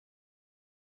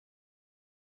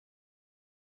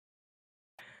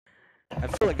I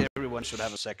feel like everyone should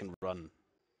have a second run.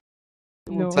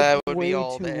 No, That would way be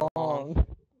all too day long.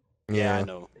 Yeah, I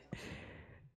know.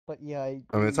 But yeah, I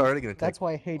mean, it's already gonna take that's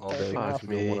why I hate all day that if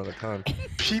we do one at a time.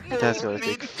 People That's gonna need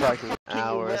take to fucking fucking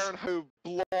hours. learn how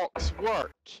blocks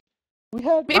work. We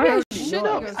had. Maybe I already should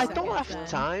know. go I don't second have then.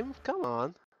 time. Come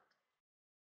on.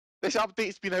 This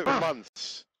update's been out for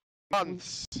months.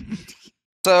 Months.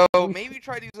 So maybe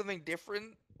try to do something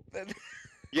different. Than...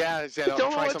 Yeah, Zeno,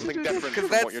 don't try want to something do different because from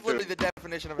that's what you're literally doing. the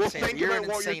definition of Well, insane. think You're about an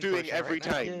what you're insane doing person every right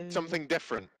now. time. Yeah. Something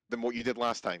different than what you did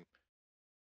last time.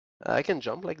 I can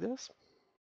jump like this.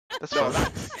 That's No, fine.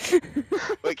 that's...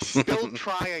 like, still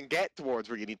try and get towards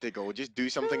where you need to go. Just do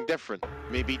something different.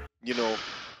 Maybe, you know,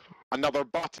 another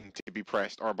button to be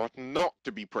pressed, or a button not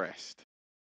to be pressed.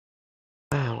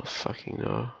 I don't fucking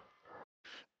know.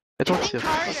 I don't see Don't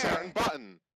press a harder. certain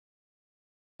button.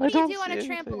 I What do you don't do on see a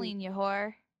anything. trampoline, you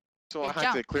whore? So You I had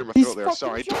to jump. clear my He's throat there. fucking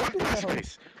Sorry. Don't jumping press now.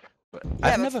 space. But Yeah, I've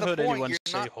that's never the heard point, anyone you're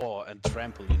say not- whore and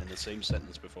trampoline in the same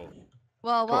sentence before.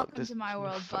 Well, Come on, welcome this to my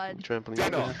world, fucking bud. trampoline.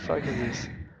 Zeno. What the fuck is this?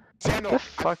 Zeno, The I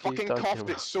fuck are you fucking talking coughed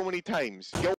about? it so many times.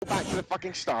 Go back to the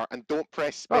fucking start and don't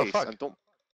press Oh, space. fuck. And don't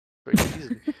Pretty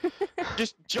easily.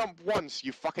 just jump once,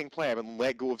 you fucking pleb, and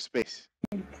let go of space.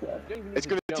 It's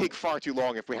gonna take far too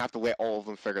long if we have to let all of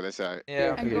them figure this out.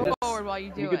 Yeah. And Okay, go just- forward while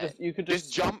you do it. You could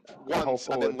Just jump once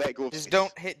and then let go of Just space.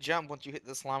 don't hit jump once you hit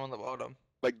the slam on the bottom.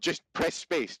 Like, just press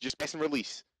space. Just press and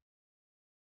release.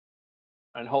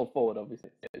 and hold forward, obviously.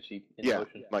 She in Yeah,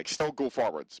 motion. like, still go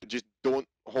forwards. Just don't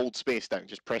hold space down.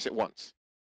 Just press it once.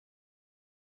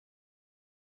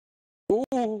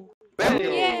 Ooh! There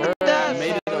we Yeah. go. I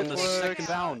made it on the Works. second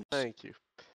bounce. Thank you.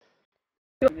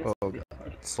 Oh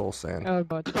god, soul sand. Oh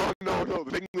god. Oh, no, no.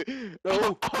 The thing that...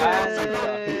 No.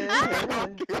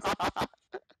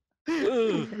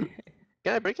 Can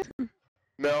I break it?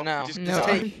 No, No. just, No. just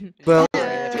take, Well,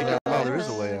 Yeah. well, there is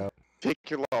a way out. take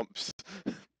your lumps.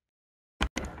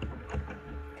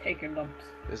 Take your lumps.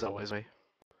 There's always a way.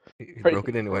 He broke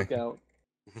it anyway. Broke out.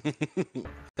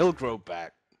 He'll grow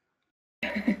back.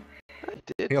 I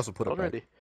did He also put it back. already.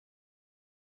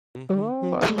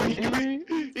 Oh.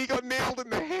 He got nailed in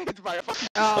the head by a fucking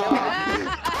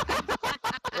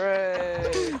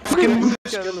Hooray! Fucking moon Moon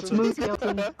skeleton.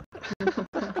 skeleton.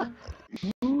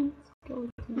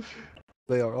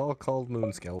 They are all called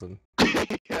moon skeleton.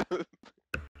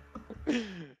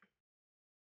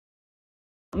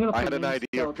 I had an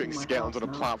idea of putting skeletons on a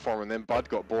platform, and then Bud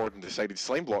got bored and decided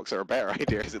slime blocks are a better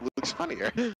idea because it looks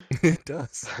funnier. It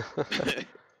does. Can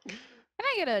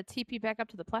I get a TP back up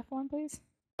to the platform, please?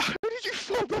 How did you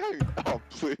fall down? Oh,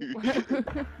 please.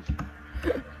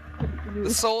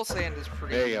 The soul sand is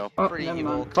pretty, There you go. pretty never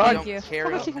evil. mind. Thank don't you.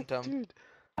 carry Fucking momentum. dude.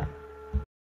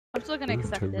 I'm still gonna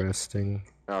accept it. Interesting.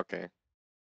 Okay.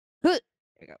 Oh,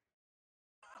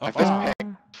 I've just Uh,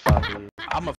 picked. Funny.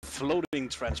 I'm a floating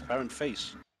transparent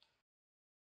face.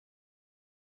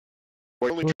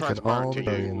 We're only Look at transparent all to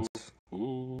the you. variants.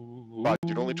 But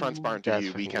you're only transparent to That's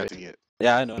you, we fucking can't weird. see it.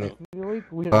 Yeah, I know. I know. I feel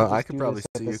like we should all I just could do probably this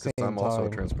at see the you because same I'm also a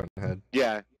time. transparent head.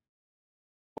 Yeah.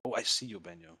 Oh, I see you,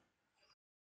 Benyo.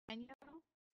 and you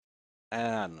I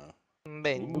don't know.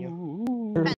 Menu.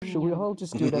 Or should we all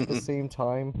just do it at the same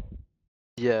time?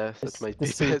 Yeah, that This- might the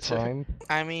be same better. time?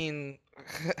 I mean,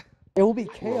 It will be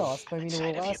chaos, but I mean, it excited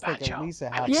will for you, last like Banjo. at least a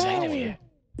I'm half excited for hour. you.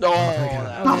 oh,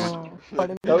 Oh,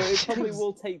 but I So mean, it probably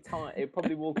will take time. It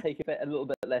probably will take a little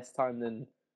bit less time than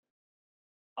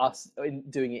us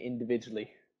doing it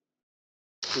individually.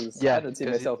 'Cause yeah, I don't see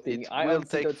 'cause myself being. it I will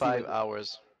honestly take don't see 5 it-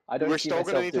 hours. I don't We're see still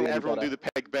gonna myself need to doing let any everyone do better.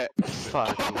 the peg bit.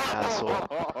 Fucking asshole.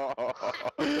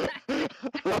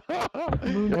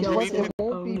 and Do we plus, need it to-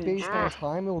 won't be based on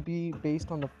time, it will be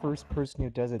based on the first person who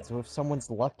does it, so if someone's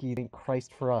lucky, then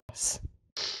Christ for us.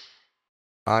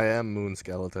 I am moon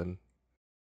skeleton.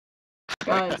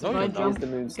 Guys, No, if you're I not. jump, the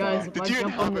moon guys, star. if Did I you jump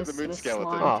on inhabit this, the moon this skeleton?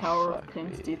 slime Oh, tower fuck of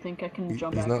things, me. do you think I can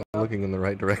jump He's back not up? looking in the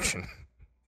right direction.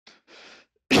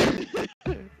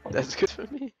 That's good for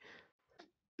me.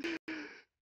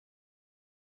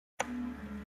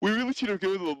 We really should have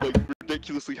given them like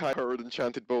ridiculously high-powered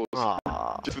enchanted bows,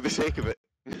 Aww. just for the sake of it.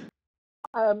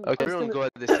 Okay, everyone gonna- go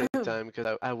at the same time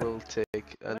because I will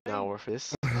take an hour for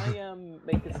this. I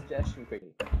make a suggestion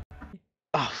quickly.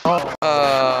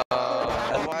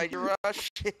 Why'd you rush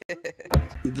it?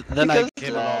 Then I Because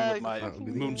came along lag. with my Fucking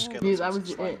moon lag. skeleton. Dude, that was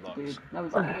it, dude. That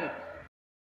was it.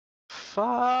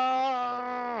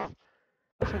 Fuck.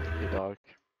 Fucking dog.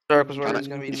 Dark was where it's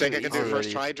gonna be You think I too can do it first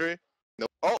already. try, Drew? No.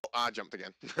 Oh, I jumped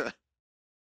again.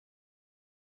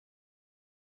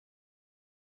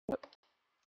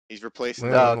 He's replacing.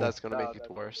 Well, No, that's gonna make it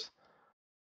worse.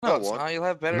 No, No, it it's won't. not. You'll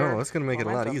have better. No, that's gonna make it a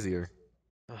lot momentum. easier.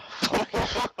 Oh,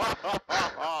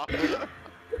 fuck.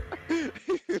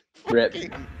 Rip.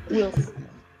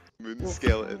 Moon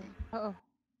skeleton. Oh,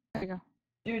 there you go.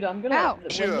 Dude, I'm gonna. Ow. When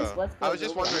this Sure. Let's Play I was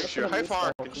just is over, I'm wondering, gonna sure, put a how moose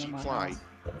far skeleton can she in my fly?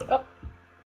 house.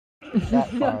 That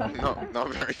far. Not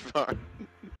very far.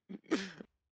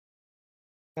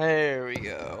 There we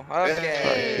go. Okay.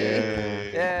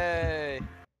 Hey. Yay.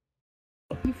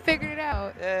 You figured it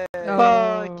out. Yay.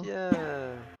 Oh. Fuck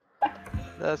yeah.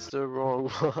 That's the wrong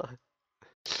one.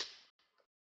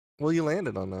 Well, you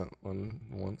landed on that one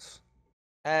once.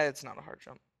 It's not a hard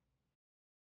jump.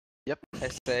 Yep. I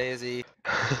say as he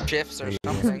shifts or Yeah.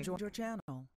 something. Join your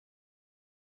channel.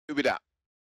 Who be that?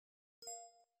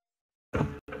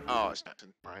 Oh, it's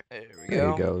nothing. Right. There we There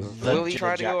go. he goes. Will he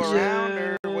try to go Jackson.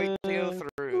 around or wait to go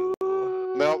through?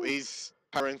 No, he's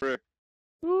powering through.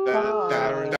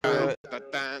 Powering through it.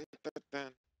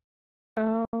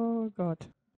 Oh god.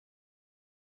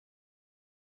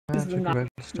 This is the Check your knock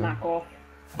register. off.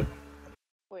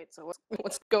 Wait, so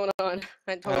what's going on?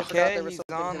 I totally forgot Okay, there was he's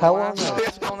something. on to the How last long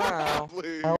obstacle now.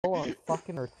 Hell on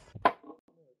fucking earth.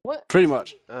 What? Pretty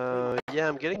much. Yeah,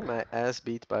 I'm getting my ass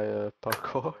beat by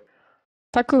parkour.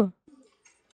 Taku.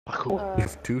 Parkour. You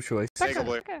have two choices. Take a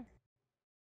look.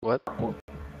 What?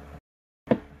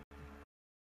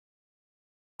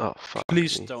 Oh fuck.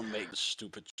 Please me. don't make the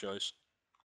stupid choice.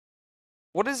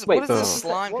 What is Wait, what is this oh.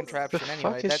 slime What- The contraption fuck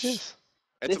anyway? is That's this?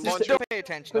 It's a This is launcher. don't pay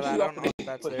attention to Push that. I you don't up know and what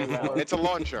that's push there you around. for. It's a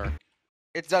launcher.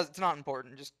 It's not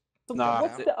important. Just Nah,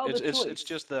 What's the other it's choice?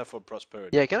 just there for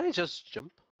prosperity. Yeah, can I just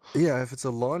jump? Yeah, if it's a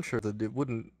launcher, then it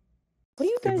wouldn't. What are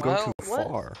you It guys would go Well, too what?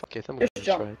 far. Okay, I'm Just gonna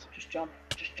jump. try it. Just jump.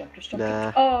 Just jump. Just jump.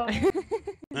 Nah. Oh.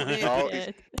 Oh,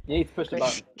 it's- You need to push the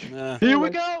button. Nah, Here we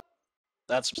go!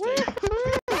 that's a mistake.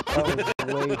 That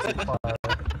was way too far.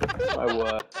 My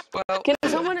word. Can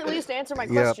someone at least answer my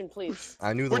Yep. question, please?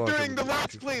 I knew the We're launcher doing would the go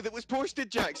last too play far. that was posted,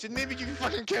 Jackson. Maybe you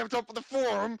fucking kept up with the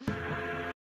forum.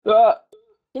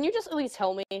 Can you just at least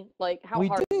tell me, like, how We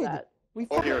hard did. is that? We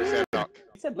Oh, here, fucking set did. up.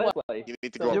 You said let's What? play. You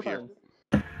need to So go it's up here.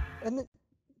 fine. And then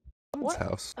Someone's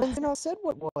house. I said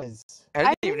what was.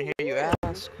 I didn't even hear you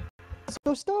ask.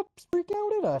 So stop freaking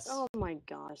out at us. Oh my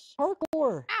gosh.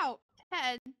 Parkour. Ow!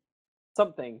 Head.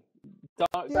 Something.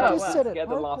 Dark Yeah, I just dark said it,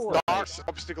 together last parkour. night. Dark's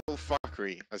obstacle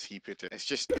fuckery, as he put it. It's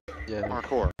just Yeah.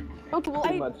 parkour. Okay, well,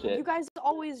 Pretty much it. you guys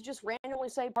always just randomly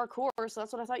say parkour, so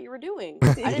that's what I thought you were doing.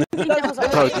 I didn't think that was a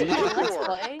That's Oh, thing do you? on Let's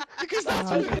Play. Because that's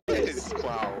what it is.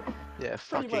 Wow. Yeah,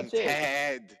 Pretty fucking. much it.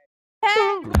 Ted.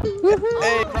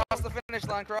 Hey, cross the finish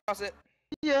line. Cross it.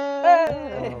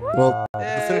 Hey! Well,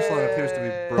 the finish line appears to be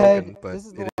Hey. broken, but this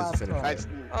is the it is last finished. try. That's,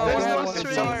 Oh, that's what not happened to the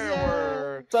string.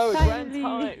 fireworks? So, grand Finally.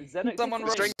 time. Xenox Someone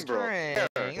broke the String broke.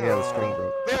 string. Yeah, the string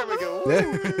broke. There we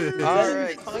go.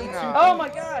 Alright, Xenon. Oh my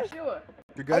gosh, sure.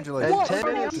 Congratulations. What? You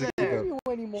What? get to go You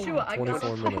anymore. Sure, I got 24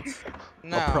 it. minutes.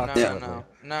 No, Approximately. no.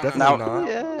 Definitely Now- not.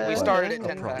 Yeah. We but started at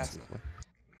 10 past. approximately.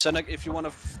 Senek, if you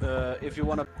wanna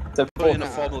So, put in a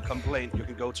No. formal complaint, you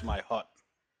can go to my hut.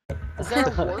 Is there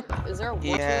a warp? Is there a warp? He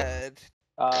here? had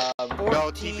No,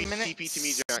 14 TP minutes. to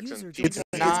me, Jackson. User TP. It's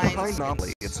Nine behind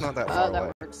Monopoly. It's not that far Oh, that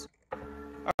away. works.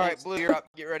 Alright, Blue, you're up.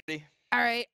 Get ready.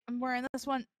 Alright, I'm wearing this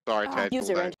one. Sorry, Ted.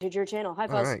 User hold on. entered your channel. High All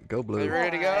five. right, go Are you blue.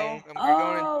 ready to go? Alright. We're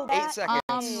going Oh, in 8 that- seconds.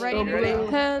 I'm ready. Go You ready? blue.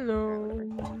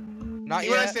 Hello. Not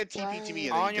You when I yet. said TP to me,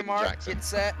 and then On you your didn't, mark, Jackson. get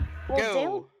set, Well, go.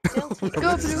 Dale Go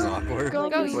This is blue. awkward. Go,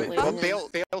 go. Wait, Oh,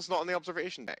 wait. Dale's not on the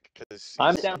observation deck. Cause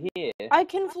I'm he's- down here. I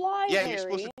can fly, Yeah, Harry. you're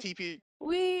supposed to TP.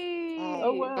 Wee.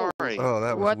 Oh, wow. Sorry. Oh,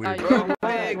 that was What weird. are Go you?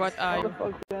 big. What are How the you?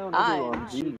 fuck down, I everyone? am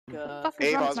Jeez. Chica. Fuck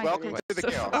is wrong Avos, with my welcome voice? to the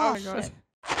chaos. Oh my god.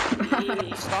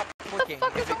 Stop clicking.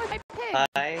 What the fuck is wrong with my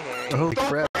pig? Holy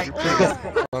crap, your pig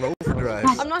is on overdrive.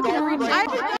 I'm not gonna read I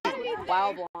did my not read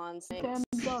Wow, blondes. Thanks.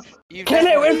 You Can it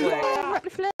definitely win? clicked.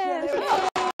 What flash?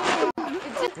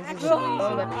 It didn't This is actually. Oh,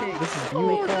 amazing. that pig. This is Oh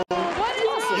beautiful. no, what is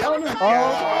this? Oh,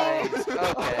 Guys,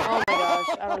 okay. oh my gosh,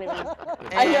 I don't even.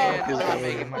 And know. I'm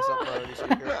making myself priority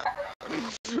speaker.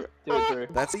 Do it, Drew.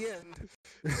 That's the end.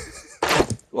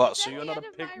 What? Is So that you're the not a end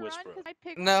of pig my run? whisperer? 'Cause my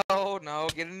pig- No,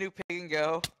 get a new pig and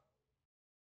go.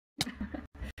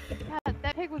 God,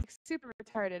 that pig was super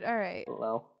retarded. Alright.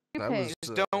 Well, New That pig. was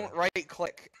Just don't right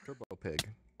click. Turbo Pig.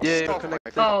 Yeah, Stop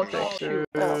connected Oh,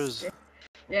 textures.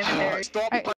 Damn, Harry. Stop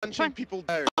Alright, punching fine. people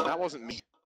down. That wasn't me.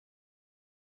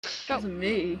 That was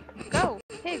me. Go,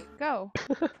 pig, go.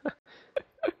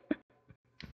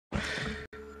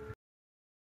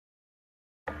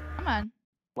 Come on.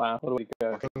 wow, where do we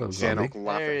go? Hello, zombie. Xenok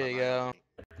laughing There you go.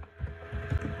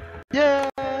 Yeah!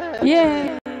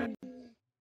 Yeah.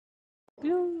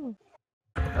 Blue.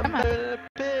 I'm Come on. better than a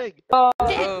pig!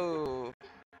 Oh,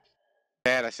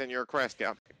 Dad, I sent you a request.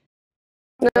 Yeah.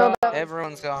 No, that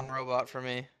everyone's gone robot for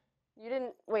me. you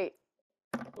didn't. Wait.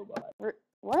 What?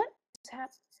 What's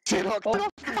happening? J-Rock, Oh.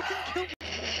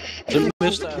 The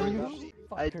Mr.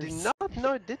 I did not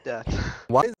know it did that.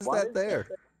 Why is Why that is there?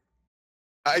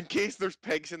 In case there's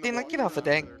pigs in the Dana, water. get off the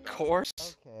dang course.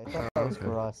 Okay, I thought that was Okay.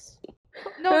 for us.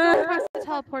 No, don't press the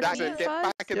teleport That's me, it, get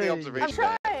Fuzz. back in the Yay. I'm observation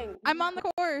deck. trying. I'm on the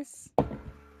course.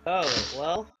 Oh,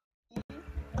 well.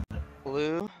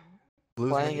 Blue,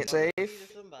 Blue's playing it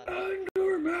safe. and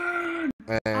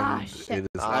Ah, shit. it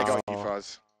is I got you, Oh.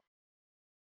 Fuzz.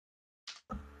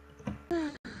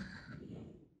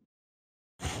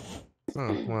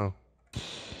 Oh, wow.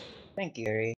 Thank you,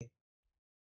 Gary.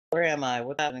 Where am I?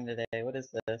 What's happening today? What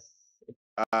is this?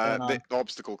 going The on?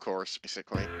 obstacle course,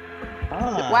 basically.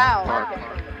 Ah. Wow. Park.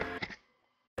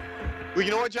 Okay. Well,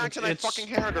 you know what, Jackson? I It's-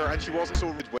 fucking heard her, and she wasn't so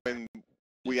rude when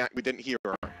we didn't hear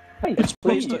her. Hey, It's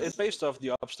based, please. it's based off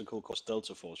the obstacle course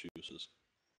Delta Force uses.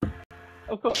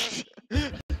 Of course.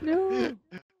 No.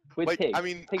 With Like, pigs. I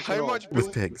mean, Pigs how and all. much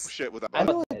With pigs. shit would that I be?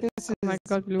 feel like this is. Oh my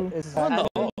god, Blue. Is On the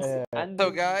actually, horse. And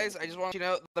So guys, I just want you to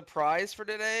know the prize for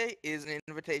today is an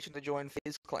invitation to join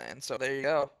FaZe Clan. So there you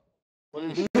go.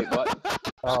 Wait, what?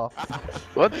 oh,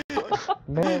 What?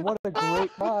 man, what a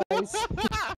great prize!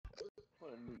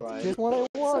 Just what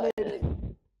I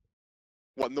wanted.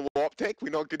 What, in the optic? We're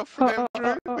not good enough for them,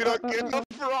 Drew? We're not good enough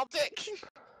for optic?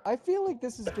 I feel like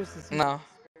this is just a No.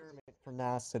 experiment for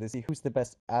NASA to see who's the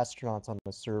best astronauts on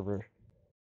the server.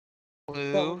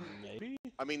 Blue, Maybe?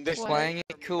 I mean, this playing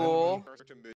it cool.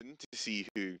 to moon to see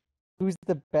who. Who's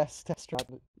the best astronaut?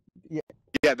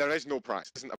 Yeah, there is no prize.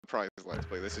 This isn't a prize, let's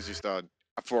play. This is just a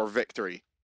for victory.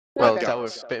 Well, Okay. Tower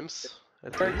Pimps.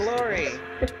 at For least. glory!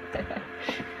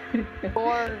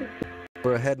 Or,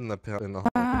 We're ahead in the hall.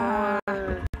 I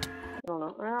don't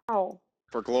know. Ow.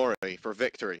 For glory, for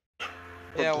victory.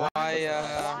 Yeah,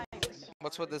 why,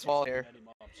 what's with this wall here?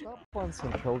 Stop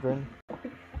bouncing, children.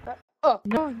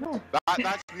 No, no.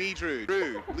 That's me, Drew.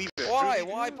 Drew, leave it. Why? Drew,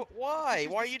 Why? Why?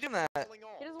 Why are you doing that? He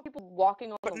doesn't want people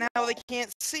walking on But the now wall. they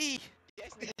can't see.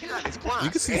 Yes, they can. It's glass. You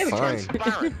can see It's fine.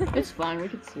 transparent. It's fine, we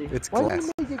can see. It's Why glass. did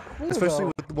you make it clear, Especially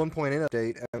though? with the 1.8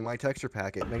 update and my texture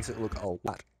pack, it makes it look a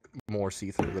lot more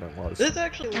see-through than it was. This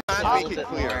actually looks Can't a make little it bit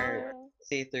clear. more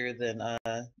see-through than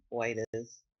white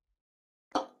is.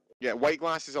 Yeah, white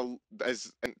glass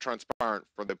is transparent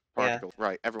for the Yeah. particles.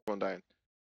 Right, everyone down.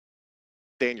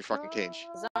 Stay in your fucking cage.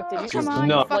 Zach, did you Come just on,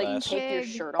 No. you like fucking take your pig.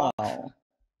 shirt off? Oh.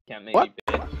 Can't make What? me,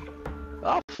 bitch.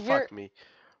 Oh, You're- fuck me.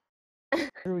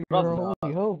 Drew, Rob, you're our no.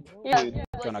 only hope. Yeah, Dude,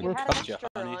 like gonna you had cut a you, shirt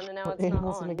honey. on and now We're it's not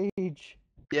animals in on. a cage.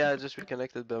 Yeah, I just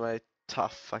reconnected by my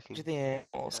tough fucking. To the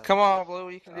animals. Come on, Blue,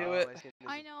 you can do it. my skin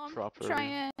I isn't know, I'm proper.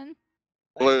 trying.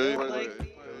 Blue, I blue, don't like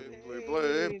blue, the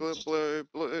blue, blue, blue, blue,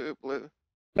 blue, blue.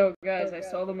 So, guys, I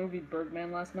saw the movie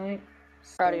Birdman last night.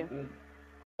 Proud So of you. good.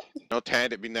 No, Ted,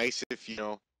 it'd be nice if,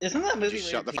 Isn't that movie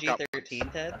Just shut rated the fuck up.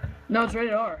 PG-13, Ted? No, it's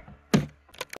rated R. Oh,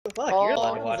 fuck, you're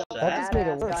allowed to watch he's a That just made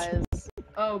it badass, worse. guys.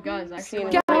 Oh, guys, actually, Seen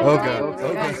when it. I was- Oh, guys,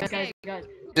 God. guys, Okay. guys.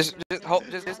 Just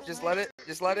let it.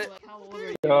 Just let it. Like, how old are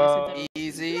you? And I said that-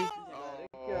 Easy.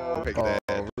 Oh, pick Oh,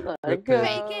 that. Let rip it go.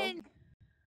 Bacon!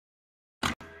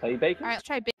 Are you bacon? Alright, let's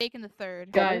try bacon the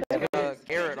third. Guys,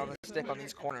 Garrett on the stick on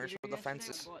these corners with the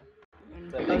fences.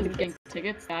 when I was getting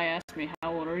tickets, the guy asked me,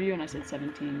 how old are you? And I said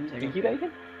 17. He was like, Dinky okay.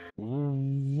 bacon?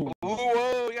 Ooh,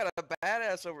 whoa, we got a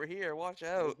badass over here. Watch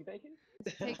out. Dinky bacon?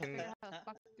 Bacon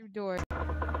fuck through door.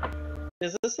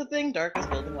 Is this the thing Dark was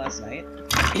building last night?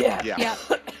 Yeah. Yeah. Yeah.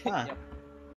 Huh.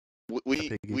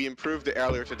 We improved it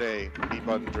earlier today. Me,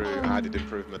 Bud, and Drew added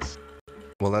improvements.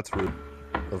 Well, that's rude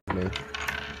of me.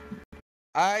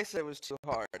 I said it was too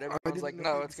hard. Everyone's didn't like, know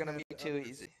no, you it's gonna be said too that.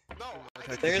 easy.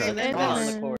 There's an Bacon. engine on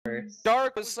the course.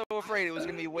 Dark was so afraid it was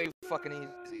gonna be way fucking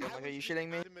easy. I'm like, are you shitting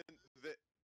me?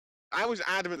 I was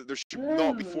adamant that there should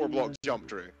not be 4-block jump,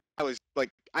 Drew. I was like,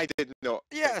 I did not.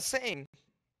 Yeah, same.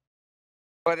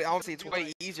 But obviously it's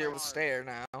way easier with stair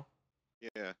now.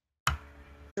 Yeah.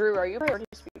 Drew, are you a priority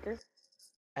speaker?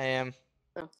 I am.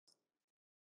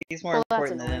 He's more Well, that's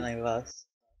important than annoying. any of us.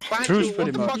 Drew's Banjo,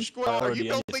 pretty what the much fuck's going on? Are already you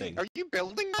building? anything. Are you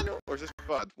building, Banjo? Or is this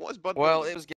Bud? What is Bud Well,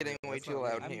 building? it was getting way That's too not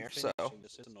loud right. in here, so.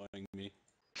 This is annoying me.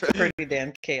 Pretty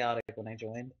damn chaotic when I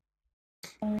joined.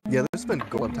 Yeah, there's been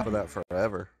gold on top of that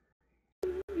forever.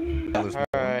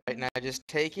 Alright, now just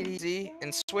take it easy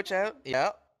and switch out. Yeah,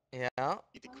 yeah.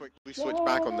 Need to quickly switch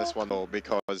back on this one though,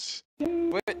 because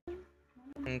Quit.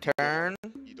 And turn.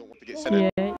 you don't want to get sent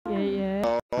in.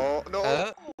 yeah. Oh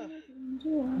no!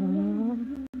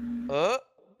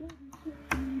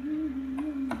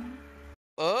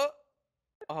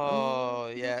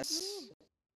 Oh, yes.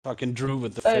 Fucking Drew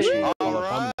with the Hey. fishy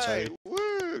Alright! commentary.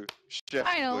 Woo! Chef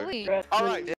Finally.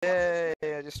 Alright. Yay,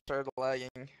 I just started lagging.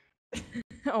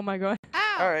 Oh my god.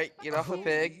 Ow! Alright, get off the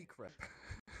pig. Crap.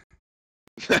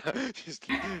 just,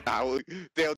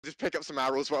 they'll just pick up some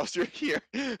arrows whilst you're here.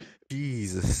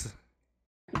 Jesus.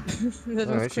 That was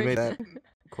Alright, she made crazy. that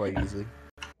quite easily.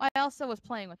 I also was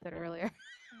playing with it earlier.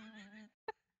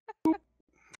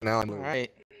 Now I'm moving.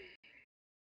 Alright.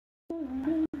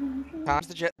 Time's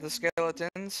the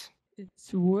skeletons.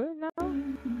 It's what now?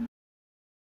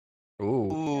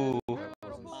 Ooh. Ooh.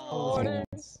 Oh,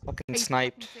 nice. Fucking Are you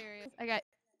sniped. fucking serious? I got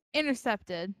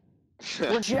intercepted.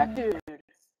 Rejected.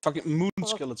 Fucking moon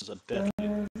skeletons are dead.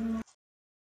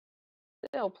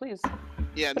 Dale, please.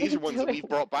 Yeah, and What are these are you ones that we've doing?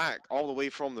 brought back all the way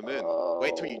from the moon.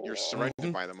 Wait till you're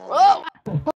surrounded by them all. Oh!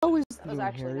 How is That the was moon,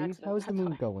 actually an Harry? accident. How's the That's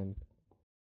moon why. going?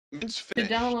 Moon's To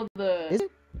finished. download the. Is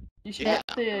it? You should Yeah.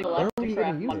 get the Where are we gonna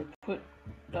Galactic use one. it? Put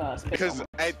space Because on.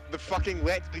 the fucking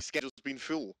Let's Play schedule's been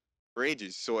full for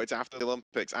ages, so it's after the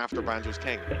Olympics, after Banjo's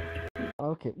King.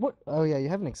 Okay, what? Oh yeah, you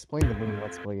haven't explained the moon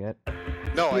Let's Play yet.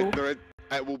 No, Fuel?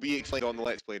 it will be explained on the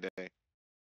Let's Play day.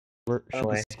 Should we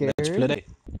boy. be scared? Let's play it.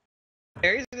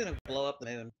 Harry's gonna blow up the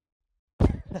moon.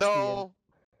 That's the end. No,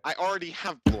 I already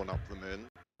have blown up the moon.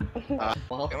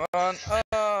 Well, Come on.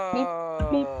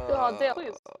 Oh, Dale,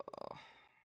 please.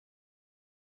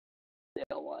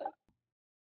 Dale, what?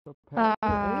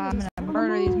 I'm gonna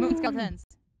murder these moon skeletons.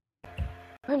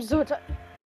 I'm so tired.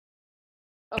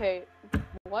 Okay,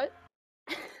 what?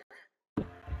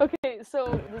 Okay,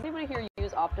 so does anybody here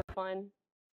use Optifine?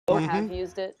 Or have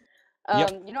used it?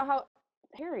 Yep. You know how,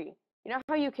 Harry, you know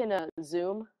how you can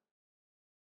zoom?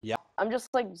 Yeah. I'm just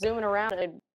like zooming around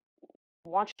and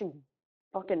watching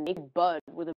fucking naked Bud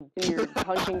with a beard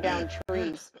punching down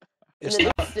trees. It's And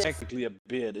then not it's- technically a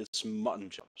beard, it's mutton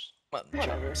chops. Mutton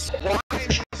chops. Why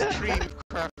is this stream of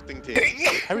crafting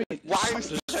things? Harry, Why stop is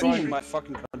this destroying stream- my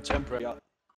fucking contemporary art?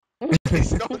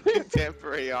 It's not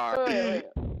contemporary art. Wait,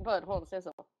 Bud, hold on, say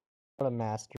something. What a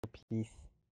masterpiece.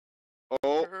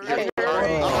 Oh, Okay, you're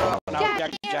already. oh. Now, God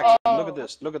Jackson, damn look it. at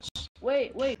this, look at this.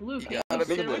 Wait, Luke. You You gotta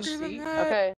sit look at on this. your seat.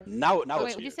 Okay. Now Oh, it's wait, here.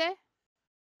 what'd you say?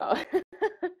 Oh,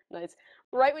 nice.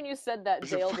 Right when you said that,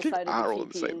 There's a Dale fucking decided to arrow TP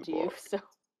inside the into you, box. so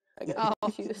I got Oh.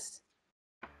 confused.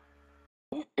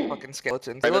 Fucking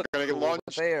skeletons. Right, They look they're gonna get cool, launched.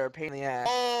 but they are a pain in the ass.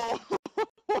 Oh!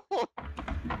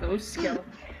 Those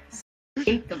skeletons.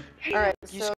 Hate them. Alright,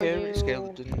 You so scary you...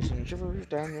 skeletons and shivers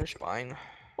down your spine.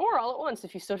 Or all at once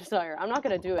if you so desire. I'm not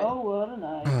gonna do it, Oh, what a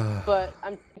night. but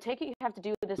I'm taking you have to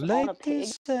do this on Late a pig.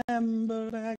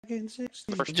 December back in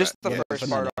 60. First Just the track, yeah. first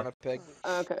part on a pig.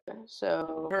 Okay,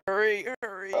 so... Hurry.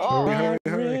 Oh, Hurry, I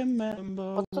hurry.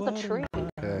 remember what's with the what tree?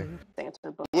 Okay.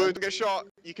 Santa Bud. Blue, don't get shot.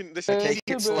 You can. This I is take easy.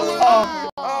 it Blue. slow.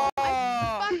 Oh,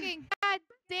 I fucking god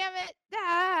damn it! The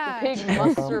Ah. pig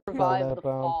must survive the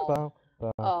fall.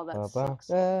 Oh, that sucks.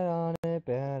 Bet on it,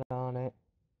 bet on it.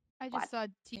 I What? just saw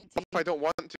TNT. If I don't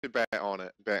want to bet on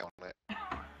it, bet on it.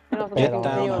 You know, if Get the on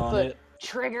Down anyone on put it.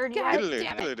 triggered God yet? Diddle-oo,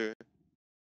 damn it. diddle-oo.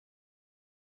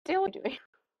 Dale, what are you doing?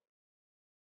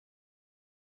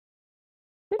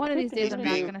 One of these days I'm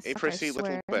not Being gonna a suck, I prissy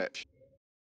little swear. bitch.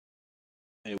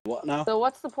 Hey, what now? So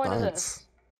what's the point of Science.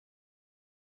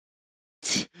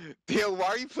 this? Dale, why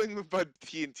are you playing with Bud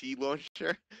TNT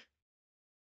launcher?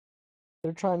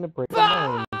 They're trying to break the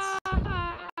mines.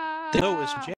 No,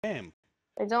 it's jam.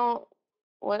 I don't...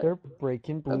 What? They're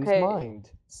breaking Blue's Okay.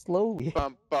 mind. Slowly.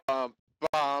 Bum bum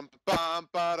bum bum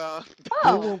ba-dum. They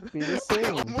Oh! won't be the I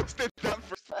same. almost did that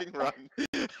first fucking run.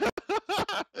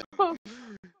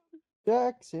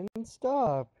 Jackson,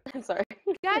 stop. I'm sorry.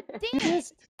 God damn it!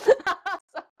 Just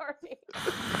Sorry.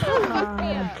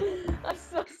 God. I'm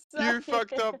so sorry. You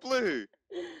fucked up Blue.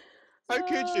 How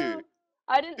could you?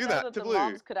 I didn't Do know that that to the Blue.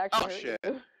 mobs could actually Oh, hurt shit.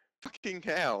 you. Fucking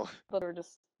hell. But we're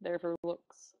just there for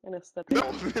looks and aesthetic.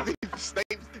 No, the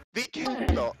snipes, they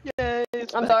killed not. yay!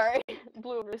 I'm sorry.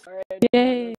 Blue, I'm really sorry. I didn't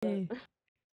Yay! know that.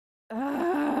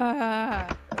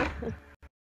 Ah.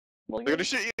 Well, They're gonna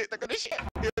shoot you, they're gonna shoot.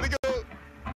 Here they go.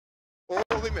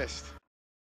 Oh, they missed.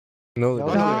 No, they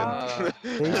No,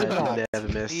 didn't. they did not. They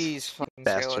haven't missed. These fucking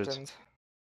Bastards. skeletons.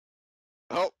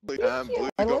 Oh, Blue I got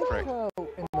like pricked. how in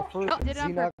the first Oh, did it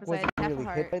on Xenoc purpose, I wasn't had half a really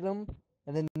hit heart. by them,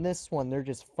 and then in this one they're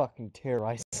just fucking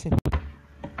terrorizing.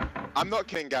 I'm not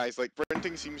kidding, guys. like,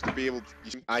 sprinting seems to be able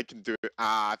to... I can do it.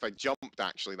 Ah, if I jumped,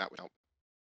 actually, that would help.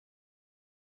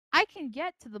 I can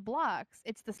get to the blocks.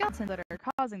 It's the skeletons that are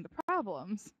causing the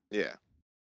problems. Yeah.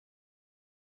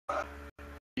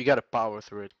 You gotta power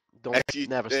through it. Don't If you,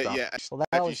 never stop. Yeah, Well,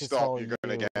 that if you was just stop, all you're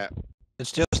gonna you. get...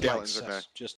 It's just like Skeletons are cess.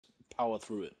 Just power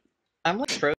through it. I'm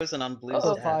like frozen on Blue's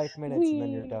For death. 5 minutes and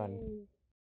then you're done.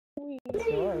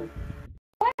 Sure.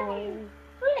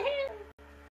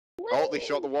 Oh, they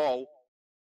shot the wall.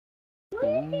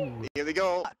 Ooh. Here they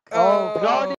go. Oh,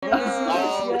 Guardian!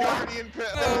 Oh, Yeah. Guardian pit.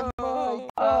 Oh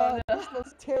my god, this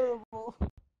looks terrible.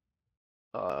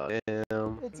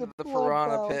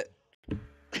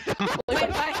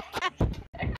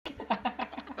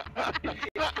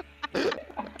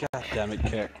 damn it,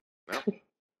 Kirk.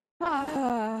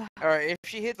 Alright, if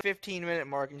she hits the 15-minute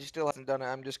mark and she still hasn't done it,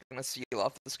 I'm just gonna seal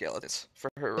off the skeletons for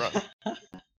her run.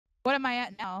 What am I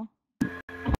at now?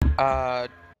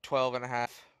 12 and a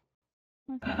half.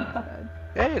 That's not bad.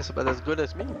 Hey, it's about as good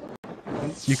as me.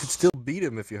 You could still beat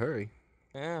him if you hurry.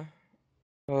 Yeah.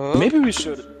 Maybe we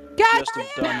should God just have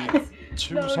damn done it!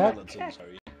 2 No, skeletons.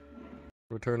 Sorry.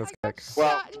 Return of Keck. Well,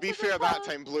 Shot to be into the fair, that cloud.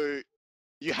 time, Blue,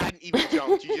 you hadn't even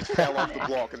jumped. You just fell off the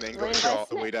block and then got Land by shot on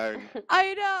the way snake. down.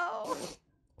 I know.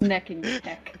 Neck and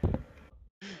neck.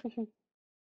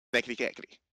 Neckity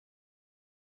keckity.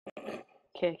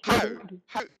 Okay.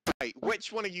 How? Right,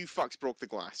 which one of you fucks broke the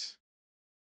glass?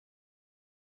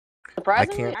 I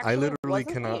Surprisingly, can't. I actually, literally wasn't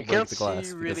cannot me. You break can't the see glass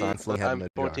because really, I'm fully but head I'm in a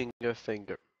jar. pointing a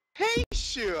finger. Hey,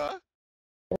 Shua!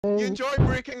 Hey, You enjoy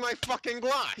breaking my fucking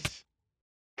glass?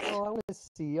 oh, I want to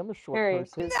see. I'm a short Harry,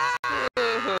 person.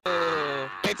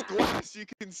 It's glass, you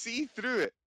can see through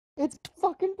it. It's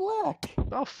fucking black.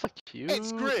 Oh, fuck you.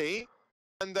 It's grey,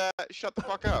 and shut the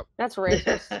fuck up. That's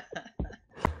racist.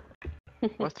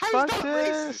 What the How's fuck that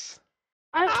this?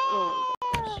 Oh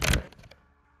my gosh.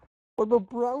 What about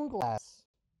brown glass?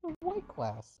 Or white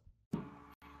glass?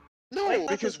 No, White glass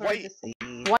because is hard white to see.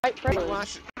 White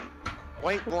privilege.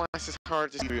 white glass is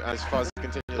hard to see as Fuzz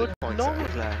continually But points normal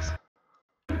out. glass.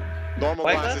 Normal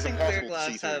White glass glass is and clear impossible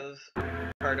to see glass through.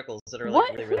 have particles that are What?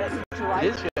 like really, really It Right.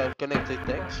 is, you have connected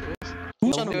textures.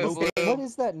 Who's Don't on do a it, moped? Blue. What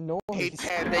is that noise? Hey,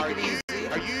 Ted, Take are it you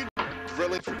easy.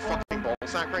 drilling through fucking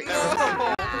ballsack right No!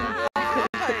 now?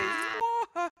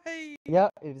 Why? Yeah,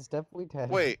 it is definitely Ted.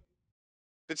 Wait,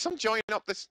 did some join up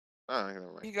this? Oh, never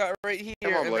mind. You got right here,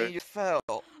 Come on, and Blue. then you just fell.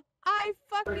 I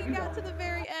fucking got to the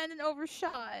very end and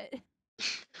overshot.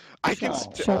 I can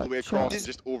Shut- sit all the shut- way across shut. and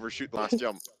just overshoot the last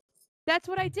jump. That's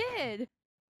what I did.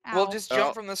 Well, Ow. just Oh.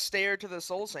 jump from the stair to the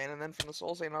soul sand, and then from the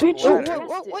soul sand on Bitch, the you ladder.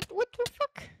 guessed it. What the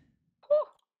fuck?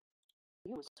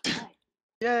 You was right.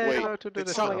 Yeah, Wait, how to do did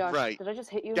this Oh my some- now. gosh. right. Did I just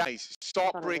hit you? Guys, I stop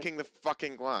thought I did. breaking the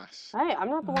fucking glass. Hey, I'm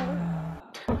not the one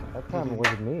doing it. That time it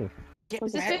wasn't me. Get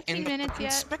Was it back 15 in the minutes fucking yet?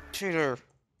 spectator.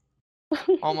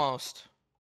 Almost.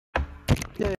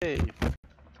 Yay.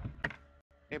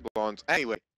 Hey, Blonde.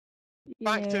 Anyway,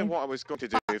 back to Yay. what I was going to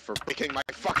do for breaking my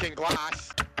fucking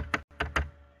glass.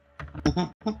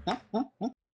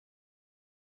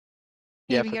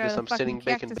 Yeah, Even for get this out of I'm the fucking sitting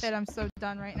bacon. cactus head, I'm so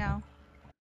done right now.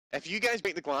 If you guys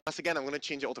break the glass again, I'm going to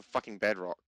change it all to fucking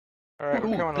bedrock. Alright,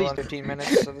 we're Ooh, going please. on 15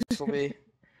 minutes, so this will be...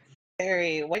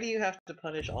 Harry, why do you have to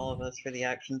punish all of us for the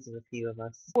actions of a few of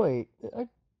us? Wait,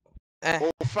 Eh,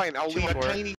 Well, fine, I'll Too leave a much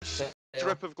work. tiny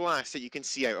strip of glass that you can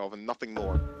see out of and nothing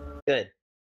more. Good.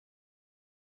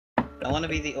 I want to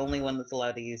be the only one that's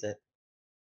allowed to use it.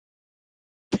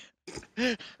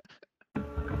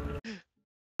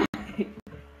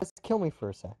 just kill me for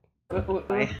a sec. What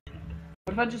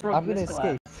if I just broke I'm gonna this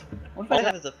glass? escape. What if All I I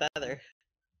have is a feather.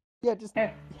 Yeah, just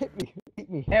Hey. hit me. Hit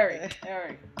me. Harry,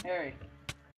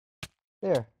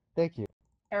 There. Thank you.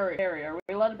 Harry, are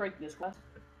we allowed to break this glass?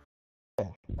 Yeah.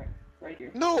 Right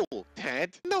here. No,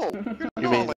 Ted, no! You're You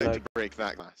not mean, allowed to like- break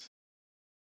that glass.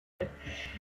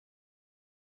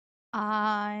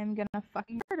 I'm gonna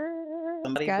fucking murder.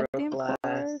 Somebody broke Goddamn glass.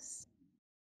 course.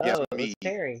 Yes, Oh, it was me.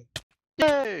 Harry.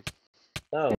 Yay!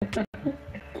 Oh.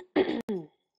 This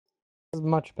is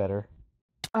much better.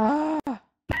 Ah.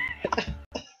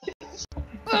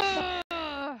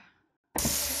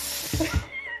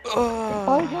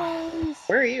 Hi guys!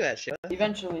 Where are you at, Shiva?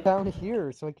 Eventually. Down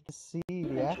here, so I can just see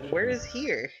the action. Where is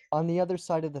here? On the other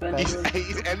side of the He's, fence.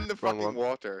 he's in the Wrong fucking one.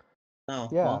 water. Oh,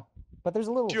 Yeah, well, but there's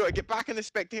a little. Stuart, get back in the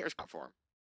spectator's platform.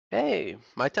 Hey,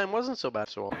 my time wasn't so bad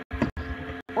so.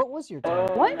 What was your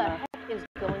time? What the heck is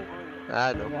going on here?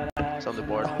 I know. It's on the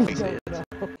board. I You can see don't it.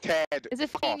 know. Ted, Is it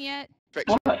fuck 15 off. yet? Fix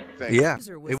What? your thing. Yeah,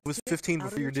 it was 15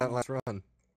 before you did that last run.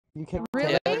 You can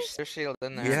Really? Yeah, there's shield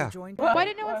in there. Yeah. Why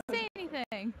didn't no one say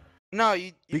anything? No,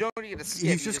 you Be- don't get to skip.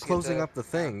 He's you just get closing to- up the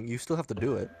thing. You still have to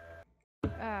do it.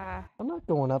 Ah. I'm not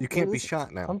going up. You there. can't be This-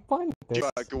 shot now. I'm fine with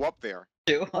this. Go up there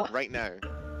do right now.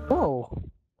 No,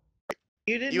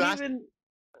 You didn't You asked- even.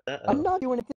 I'm not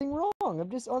doing anything wrong. I'm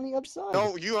just on the other side.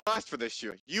 No, you asked for this,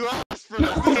 Stuart. You asked for this.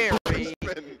 Harry.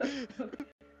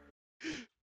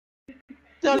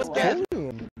 Not It's again.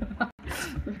 bullying.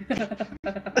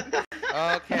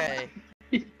 Okay.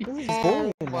 This is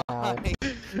bullying now. My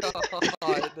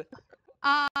God.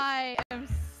 I am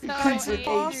so That's angry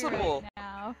impossible. right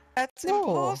now. That's No,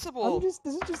 impossible. this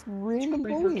is just random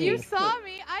Please bullying. You saw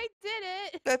me. I did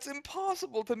it. That's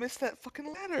impossible to miss that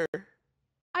fucking ladder.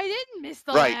 I didn't miss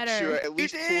the Right, ladder. Stuart, at You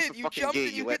least close did. the You fucking jumped gate.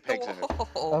 and You you let hit pigs in it. the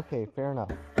wall. Okay, fair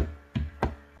enough.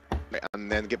 Right,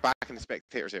 and then get back in the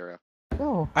spectators area.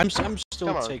 No. I'm still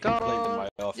Come on, taking come plate in on. my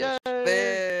office. Yay!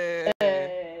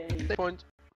 There. Stay point.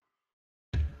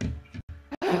 Get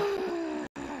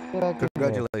back in here.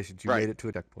 Congratulations, you Right. made it to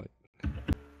a checkpoint. I'm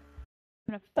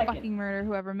gonna Second. fucking murder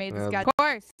whoever made this Yeah. god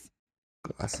course.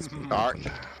 Glasses. Dark. It's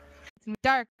gonna be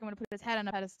dark. I'm gonna put his head on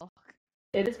a pedestal.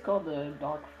 It is called the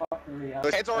dark fuckery.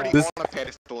 The head's already This- on a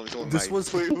pedestal in his own this mind.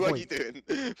 was the Blue, what are you point.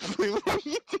 doing? Blue, what are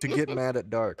you To doing? get mad at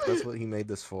Dark. That's what he made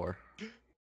this for.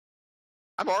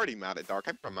 I'm already mad at Dark.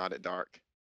 I'm mad at Dark.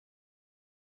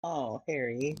 Oh,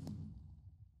 Harry.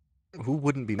 Who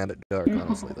wouldn't be mad at Dark,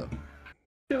 honestly, though?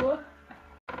 Sure.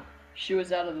 She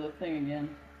was out of the thing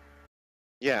again.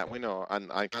 Yeah, we know,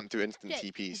 and I can't do instant Shit, I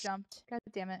TPs. jumped. God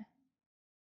damn it.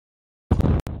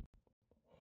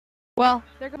 Well,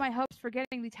 there go my hopes for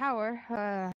getting the tower.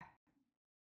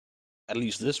 At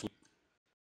least this week.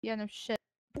 Yeah, no shit.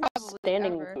 Who's Probably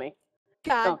standing ever. with me?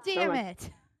 God Oh, damn never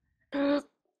it!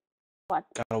 What?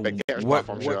 Gotta Big Gator's work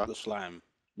platform, sure. the slime.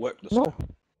 Work the No. slime.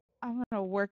 I'm gonna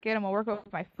work it. I'm gonna work it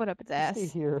with my foot up its ass. Stay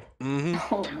here. Mm-hmm.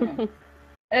 Oh man.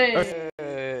 Hey.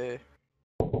 Hey.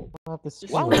 I'll have to Wow, screw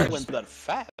Wow, it. that went that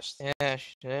fast. Yeah,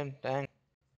 she did. Dang.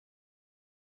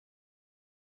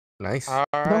 Nice.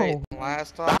 Alright, No.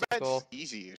 last That obstacle. bit's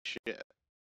easy as shit.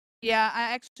 Yeah, I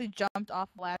actually jumped off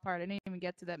the last part. I didn't even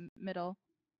get to that middle.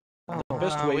 The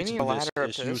best we way need to a do this ladder up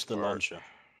is to use this the part. launcher.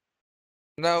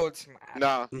 No, it's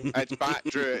not. No, it's back,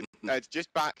 Drew. It's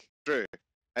just back, Drew.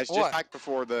 It's just What? back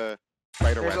before the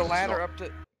spider There's web. a It's ladder not- up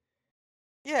to.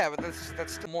 Yeah, but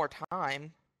that's still more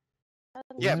time.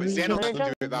 Yeah, but Zeno Better didn't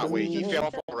do it that way. He jump. fell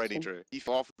off already, Drew. He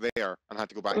fell off there and had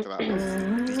to go back to that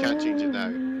one. He can't change it now.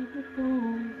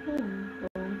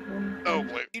 Oh,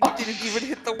 Blue. You didn't even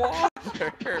hit the water.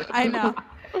 I know.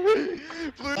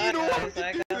 Blue, Bye, you know guys, what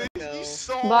I you gotta do go. this? You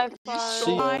saw. Bye, You Fun.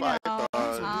 saw. I Bye, know.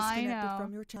 Fun. I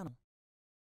know.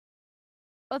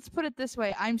 Let's put it this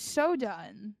way. I'm so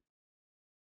done.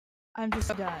 I'm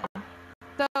just done.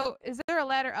 So, is there a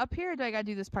ladder up here, or do I gotta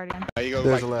do this part again? Now you go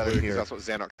There's back a ladder to Blue, 'cause here. that's what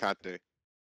Xenok can't do.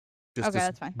 Just Okay, this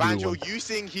that's fine. blue Banjo, one. you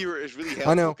saying here is really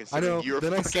helpful. I know. Considering you're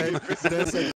Then I said, fucking then I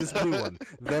said this blue one.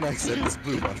 Then I said this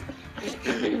blue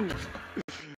one.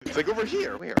 It's like over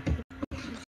here. Where?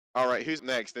 All right, who's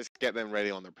next? Let's get them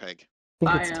ready on their peg. I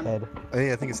I think it's am. Ted.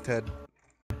 Hey, I think it's Ted.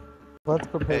 Let's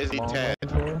prepare Is for he long Ted?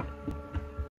 range here.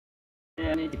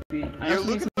 Yeah, I need to be. You're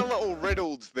looking a little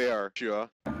riddled there, sure.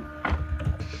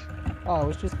 Oh,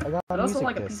 it's just, I got a I'd also music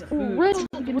like a piece disc. of food. Riddled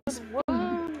with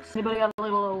worms. Anybody got a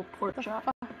little pork chop?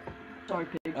 Sorry,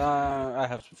 pigs. I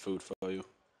have some food for you.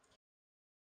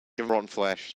 Give rotten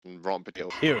flesh and rotten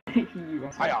potatoes. Here. You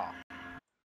are- Hiya.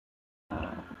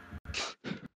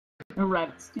 A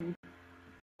rabbit stew.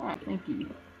 Alright, thank you.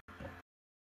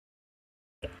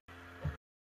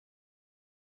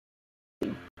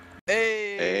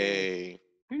 Hey. Hey.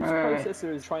 Whose Alright.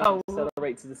 processor is trying Oh. to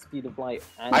accelerate to the speed of light?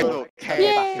 And I know. turn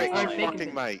Hey, it back Yay! in fix Oh, your time? bacon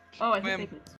fucking bits. mic. Oh, I Ma'am.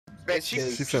 think bacon. Bitch,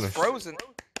 She's she's finished. frozen.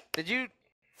 Did you?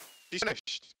 She's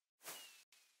finished.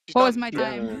 She's What was done. my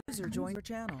time? User joined your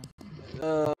channel.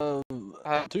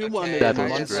 Do you want okay, it That's in great.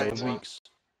 months or weeks?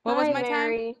 What was Hi, my time?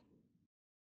 Mary.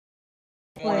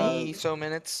 20 so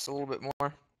minutes, a little bit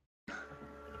more.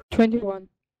 21.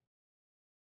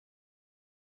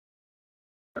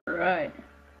 Alright.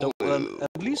 So,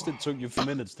 at least it took you a few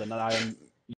minutes, then I am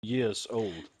years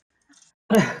old.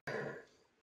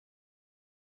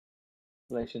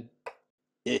 Relation.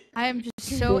 I am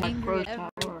just so My angry pro at tower.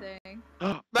 everything.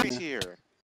 Mary's here.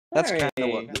 That's kind of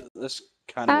Mary. what. That's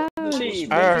kind of what this She,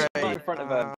 was. Alright, in front of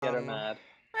her, get her um, mad.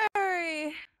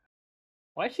 Mary.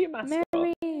 Why is she a mascot?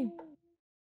 Mary.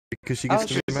 Because she Oh, gets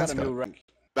to be she's a got a mascot. new rank.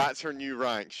 That's her new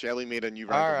rank. Shelly made a new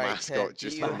rank of Alright, mascot Ted, do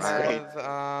just you for Mary. have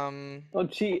Well,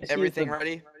 she everything is the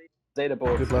ready? data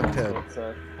board. Good luck, Ted.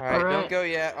 So. Alright, don't Alright. go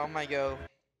yet. On my go.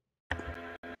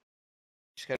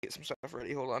 Just gotta get some stuff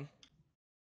ready. Hold on.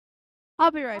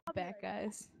 I'll be right back,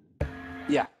 guys.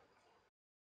 Yeah.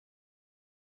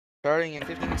 Starting in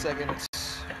 15 seconds.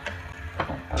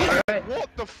 Alright. What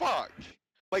the fuck?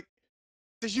 Like,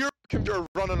 does your computer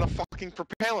run on a fucking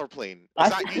propeller plane? I Is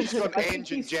that think you just got an I think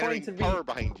engine he's trying generating to power read-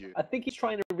 behind you? I think he's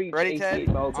trying to reach Ready, 88 Ted?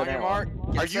 miles On an your hour. mark.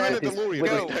 Are Get you in a set. With his- DeLorean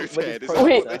with right his- now, with his Ted? Is that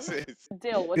Wait. what this is?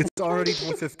 Dale, what's It's already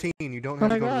 1:15. You don't have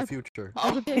my to go to the God. future.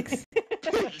 Oh,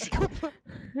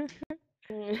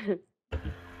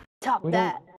 Top We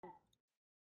that.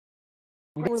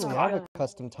 We don't really have a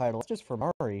custom title. It's just for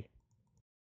Mari.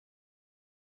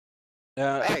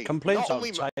 Hey, Complaints not of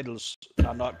only titles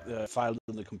are not filed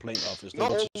in the complaint office. Not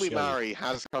They're just only Shelley. Mary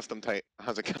has a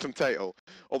custom title,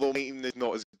 although my name is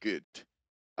not as good.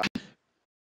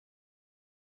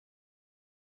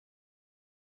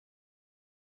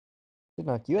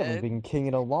 Knock, you haven't Ed, been king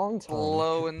in a long time.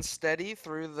 slow and steady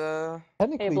through the.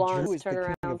 Technically, Drew Blondes, is the turn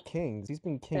king around. of kings. He's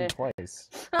been king Hey. twice.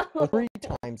 Or 3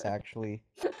 times, actually.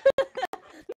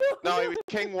 No, he was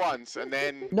king once, and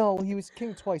then No, he was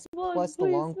king twice, Blondes, plus the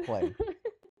please. long play.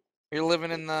 You're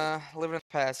living in the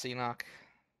past, Enoch.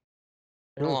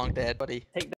 You're Sure. long dead, buddy.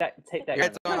 Take that. Your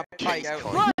head's on a pike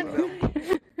out in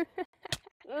the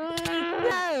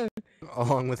kingdom.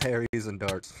 Along with Harry's and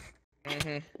darts.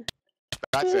 Mm-hmm.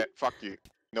 that's it. Fuck you.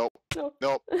 Nope. No.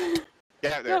 Nope.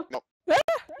 Get out there. No. Nope.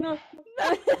 No.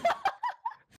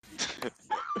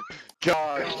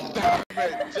 God damn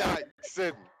it,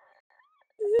 Jackson.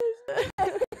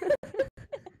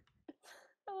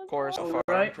 Of course, so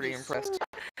far I'm pretty impressed.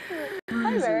 Hi,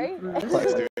 Mary.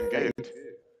 He's doing good.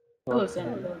 Hello,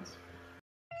 Santa.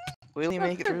 Will you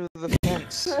make it through the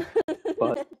fence?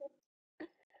 But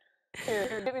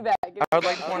Here, give me back. Give me I would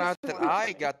like to back. point out that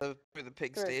I got through the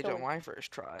pig Sure, stage kill on me. my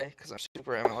first try, because I'm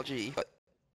super MLG, but...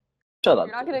 shut up.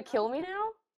 You're not gonna kill me now?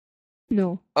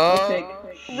 No. Okay.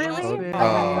 Really? Okay.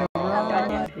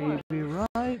 Baby,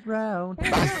 right round.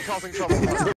 That's causing trouble.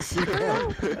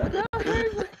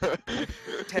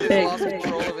 Ted has Pig, lost pig.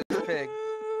 control of his pig.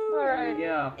 Alright.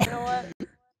 Yeah. You know what?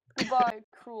 Goodbye,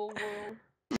 cruel world.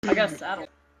 I got a saddle.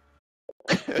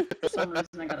 For some reason,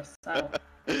 I got a saddle.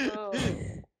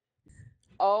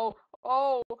 Oh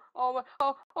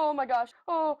my gosh.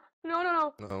 Oh,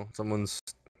 no. No, someone's.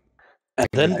 And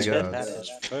then my Ted God. had his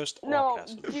first No,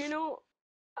 orgasm. do you know?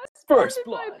 I First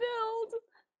started my blood. build.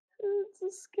 It's so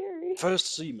scary.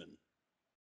 First semen.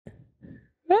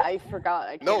 I forgot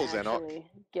I No, can't Xenoc. actually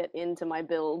get into my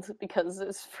build because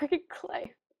it's freaking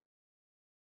clay.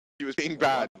 She was being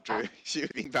bad, Drew. She was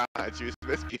being bad. She was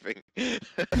misbehaving.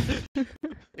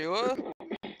 Tua?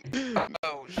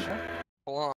 Oh, shit.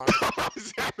 Hold on.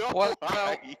 What?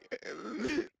 No.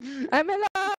 I'm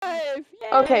alive! Yay!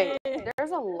 Okay,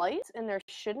 there's a light and there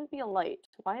shouldn't be a light.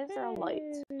 Why is there a light?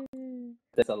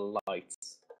 There's a light.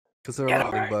 Because there are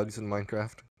loading bugs in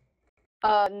Minecraft.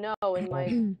 No, in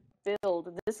my build.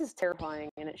 This is terrifying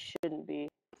and it shouldn't be.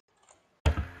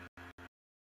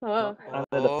 Another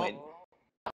point.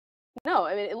 No,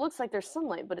 I mean, it looks like there's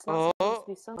sunlight, but it's not supposed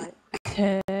to be sunlight.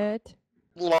 Ted.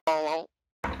 Lol.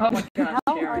 Oh my god,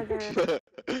 How Terry. are there...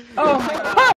 Oh my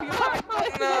god.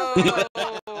 No!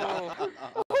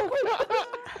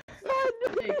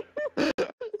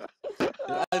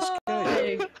 That's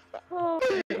scary. Pig. Oh,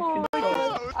 Control. my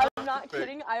God. I'm not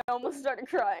kidding, I almost started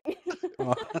crying.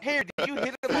 Here, did you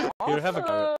hit him off? Here, have a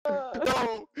go.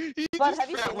 No, he But just have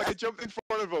you felt seen like I it? jumped in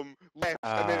front of him, left,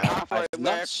 and then Ah, after I I've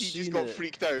not left, he just seen got it.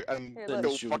 freaked out and Here, no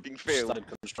let's- fucking failed. Started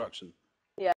construction.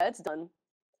 Yeah, it's done.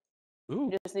 Ooh.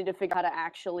 You just need to figure out how to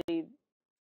actually, play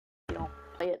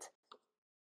it.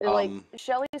 And, like,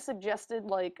 Shelly suggested,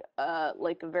 like a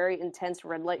very intense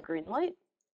red light, green light.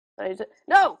 But I just...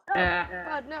 No!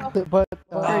 God, no! But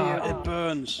It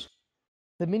burns.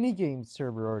 the minigame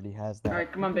server already has that.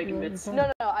 Alright, come on, Bacon Bits.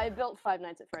 No, I built Five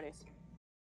Nights at Freddy's.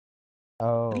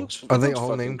 Oh. It looks, Are it they looks all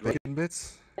fucking named great. Bacon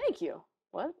Bits? Thank you.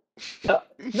 What? No,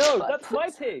 that's my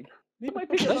pig. Leave my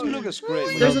pig It doesn't alone. look as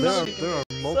great. No, There's there another are, Bacon there are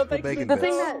Bits. multiple Bacon Bacon The Bits.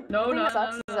 thing that, No, the thing no, that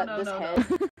sucks no, is that no, this no. head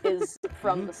is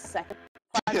from the second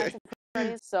Five Nights at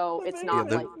Freddy's, so it's Yeah, not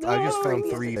there- like... I just found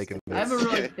previous 3 Bacon I have a Bits.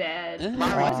 really bad.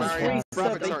 Mario, Ah,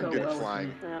 rabbits They aren't go good well at with flying.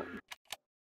 me. Yeah.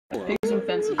 Pigs and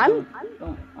fences I'm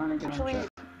aren't a good actually option.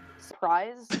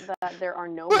 surprised that there are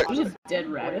no Look, There's a buttons. dead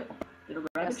rabbit. Did a rabbit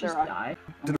Yes, there just are. die?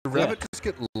 Did a rabbit just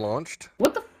get launched?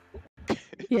 What the?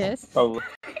 Yes. Probably.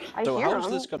 I So hear how's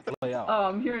them. this gonna play out? Oh,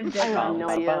 I'm hearing I dead have no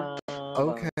rabbits. idea.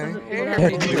 Okay.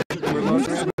 We're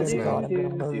loading rabbits now. God, I'm gonna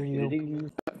murder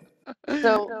you.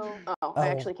 So, I Oh.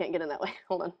 actually can't get in that way.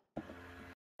 Hold on.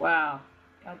 Wow.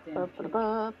 Goddamn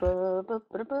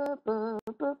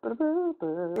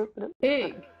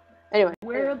pig. Anyway,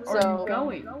 Where are so, you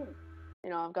going?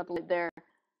 I've got the lid there.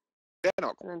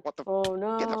 Xenoc, And then, what the? oh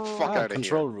no. Get the fuck out of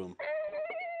Control room.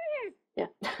 Yeah.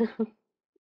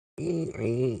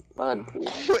 Mm-mm. Bud.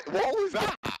 Wait, what was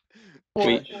that?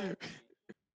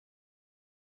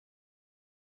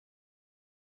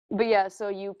 But yeah, so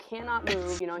you cannot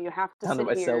move. You have to Down to sit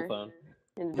my cell here, phone.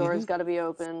 and the door's got to be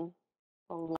open.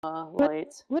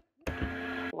 Lights. What? No,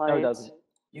 it Lights. doesn't.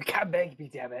 You can't beg me,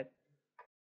 damn it.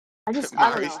 I don't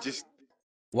Mary's know. just.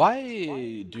 Why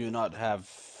do you not have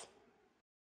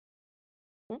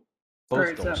both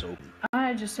Alright, doors so- open?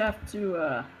 I just have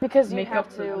to Because you make have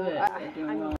up for to. this by doing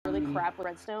I'm well really on the- crap with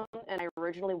redstone, and I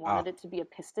originally wanted it to be a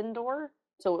piston door,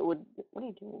 so it would. What are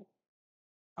you doing?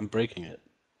 I'm breaking it.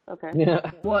 Okay.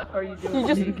 Yeah. What are you doing?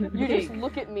 You just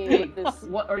look at me with this.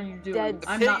 What are you doing? Dead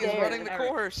I'm Pig not is stare. running the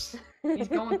course. He's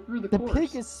going through the The course.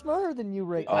 pig is smarter than you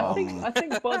right now. I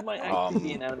think Bud might actually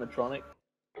be an animatronic.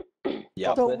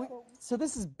 Yeah. So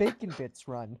this is Bacon Bits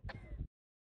run.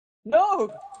 No!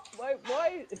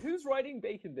 Why? Who's writing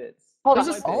Bacon Bits? Hold This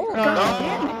on. is-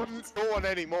 Oh, No one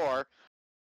anymore.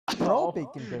 they're all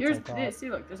Bacon Bits, Here's I thought. see,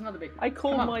 look, there's another bacon. I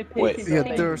called Come on. my pig. Wait. Yeah,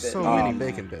 Bacon there are Bits. so many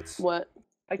bacon bits. What?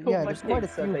 I called Yeah, my there's quite a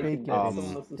pig few Bacon bacon Bits. bits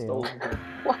Someone must have still. stolen them.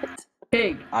 What?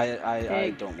 Pig. I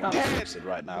Hey, don't come want to on. fix it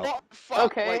right now. What the fuck?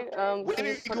 Okay, Like, when can are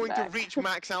you you put it going to back? reach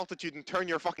max altitude and turn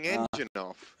your fucking engine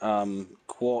off?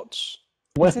 Quartz.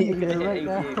 What's When in are you the gonna air hit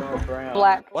right 88 now? miles per hour?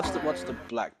 Black. What's the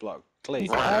black block? Clay.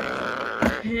 He's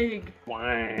actually, Pig.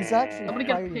 he's actually Somebody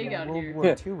get a fighting pig in out World here. War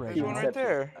Yeah. II right There's one now. right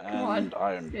there. Come on, And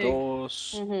iron pig.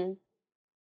 doors. Mm-hmm.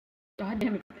 God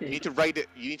damn it, You pig. need to write it.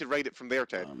 You need to write it from there,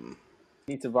 Ted.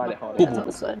 Need to write it hard. That's on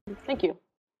the side. Thank you.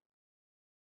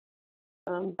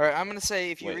 Alright, I'm gonna say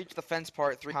if you Wait. reach the fence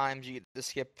part 3 times, you get to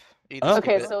skip. You get Huh? to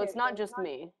skip Okay, it. so it's not just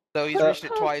me. So he's reached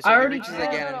it twice. So I if he already- reaches no, it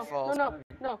again no, and falls.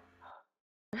 No.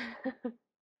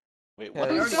 Wait, Yeah,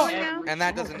 what Who's is going that? now? And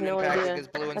that doesn't No impact idea. because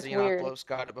Blue and That's Xenon weird. both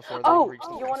got it before they Oh, reached the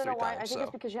you fence want to 3 know why? times. I think So.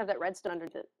 it's because you have that redstone under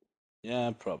it.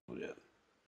 Yeah, probably. Yeah.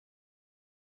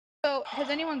 So has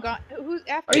anyone got who's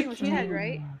after Are you you Machine Head, kidding?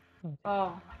 right?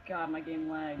 Oh my god, my game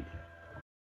lagged.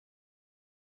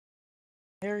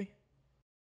 Harry.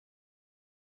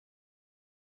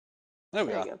 There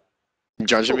we There are. you go.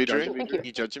 Judging me, Cool. Drew? Thank you.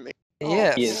 You judging me?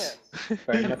 Yes. Yes.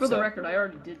 Very And much for the so. record, I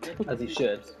already did get As he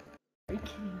should. Are you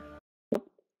kidding?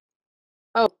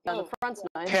 Oh, yeah, the front's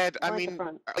nice. Ted, I I like the mean,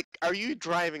 front. like, are you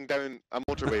driving down a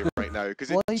motorway right now? Because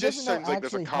Well, it he just doesn't know sounds like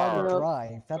there's a actually how to car.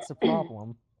 drive. That's the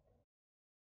problem.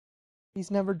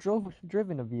 He's never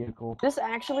driven a vehicle. This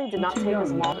actually did not take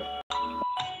as long.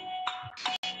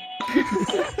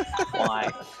 Why?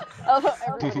 Although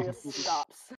everybody just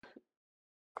stops.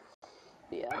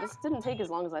 Yeah, this didn't take as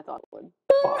long as I thought it would.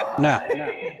 Nah.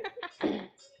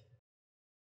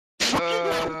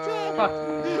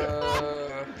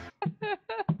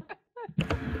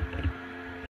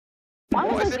 Why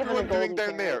What was is I given a everyone doing golden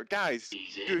down there? carrot? Guys,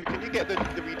 Drew, can you get the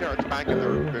retards back in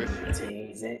their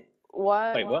booth?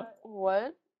 What? Wait, what?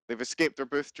 What? They've escaped their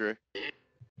booth, Drew.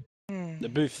 The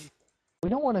booth. We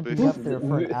don't want to be Booth. up there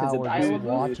for an Is it hour dial just booth?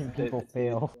 watching people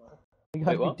fail. We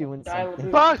gotta Wait, be what? doing Dial something.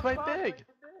 booth. Fuck, my pig!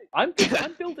 I'm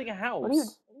building a house. What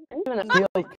are you doing? Feel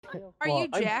like, Are well, you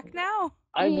Jack now?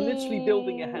 I'm literally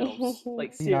building a house.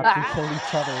 Like we not seriously. to kill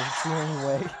each other. It's the only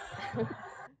way.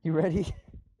 You ready?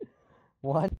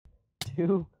 1,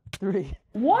 2, 3.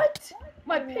 What?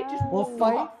 My pig just We'll walked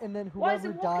fight, off. and then Why is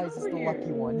whoever it walking dies is over the here?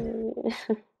 lucky one.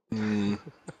 Mm. Is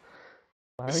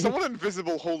Larry, someone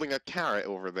invisible holding a carrot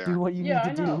over do there? what you Yeah, I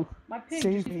need to know. do. My pig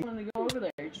Save just me. wanted to go over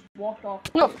there. He just walked off.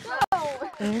 No.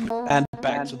 And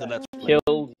back to the let's play.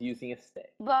 Killed using a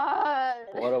stick. But.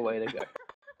 What a way to go.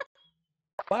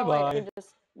 Bye Oh, wait, I bye. can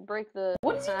just break the.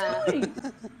 What is he doing?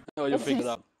 Oh, you picked it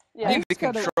up. You Yeah. need to just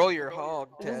gotta- control your hog,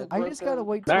 This is Ted. I just gotta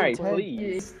wait till Mary, Ted.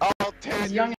 please. Oh, Ted,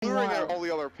 He's you're young and luring out wild. all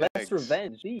the other pigs. Let's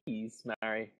revenge. Please,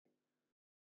 Mary.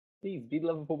 Please, be the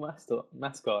lovable mascot.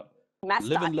 Live and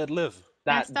Mascot. let live.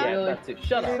 That, Mascot? yeah, that's it.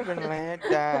 Shut Live up. and let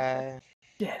die.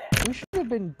 We should have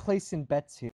been placing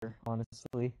bets here,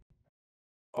 honestly.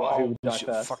 Oh, who we died should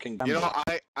first? fucking You know, gamble.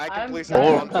 I can I'm place too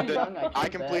a Or- confident. young, I I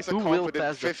can't can bet. place a Who will confident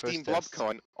pass the 15 first blood test?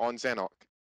 con on Xenok.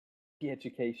 The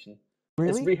education. Really?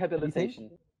 It's You think?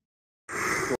 rehabilitation.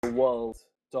 The world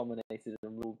dominated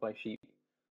and ruled by sheep.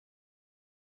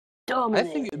 I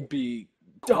Dominate. think it'd be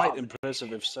quite Dom.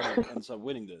 impressive if Senna ends up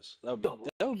winning this. That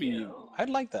would be. I'd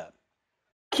like that.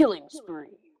 Killing spree.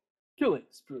 Killing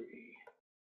spree.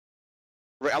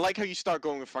 Right, I like how you start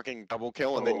going with fucking double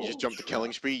kill and then you just jump to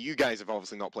killing spree. You guys have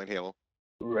obviously not played Halo.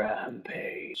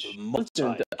 Rampage. Multi-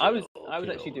 I was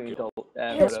actually doing kill. double.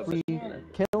 Yes, whatever. we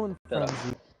kill and Shut up.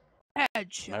 frenzy.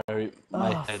 Edge. Mary, my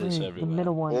Oh, head is the everywhere.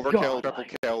 middle one. Overkill, God, triple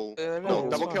kill. no, No,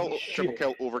 double it's kill, not. triple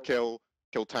kill, overkill,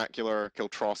 killtacular,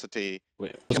 killtrocity,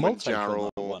 Wait, was Kilimanjaro. multi-kill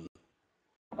not one?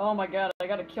 Oh my god, I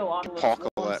gotta kill Oculus. once. I'm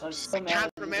Apocalypse. so I mad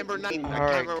can't that remember he's 9. I doing can't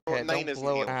Alright, remember what Ted, 9 don't is in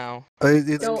blow it Halo. now.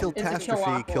 It's Kill- kill it's a catastrophe,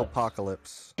 kill killopocalypse.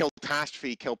 apocalypse.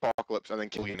 Catastrophe, Killpocalypse, and then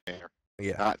Killionaire.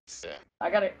 Yeah. That's I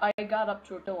got up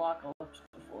to a kill Oculus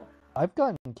before. I've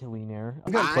gotten Killionaire.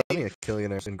 I've got plenty of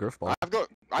Killionaires in Griffball. I've got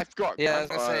I've got. Yeah, I was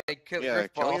gonna say, yeah,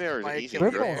 killing there is easy.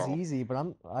 Riftball's easy, but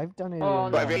I've done it. Oh,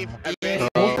 in, But have any of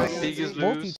you guys,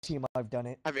 multi-team, I've done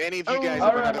it. have any of you guys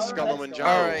ever had a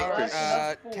Skullmanjaro?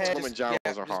 Alright, Ted, Skullmanjaros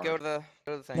are just hard. go to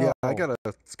the thing. Yeah, I got a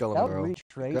That Skullmanjaro. Reach,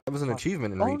 right? That was an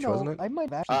achievement in Oh Reach, no, wasn't it? I might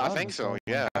have actually. I gotten think a so. Skullmanjaro.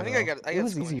 Yeah. I think I got It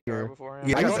was Skullmanjaro easier. before.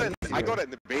 Yeah, I it was got it. I easier. got it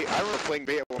in the beta. I remember playing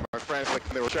beta with my friends, like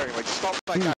when they were sharing, like, stop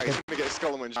that Dude, guy. He's gonna get a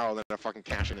Skullmanjaro, and then I fucking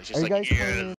cash in. It's Are just you like, guys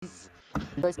playing?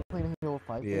 You guys playing Halo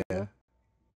 5? Yeah. beta?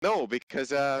 no, because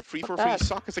Free for Free that?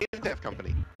 suck as a game dev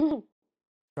company.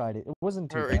 Tried it. It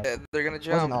wasn't too Hurry, bad. they're gonna It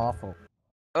wasn't jump. awful.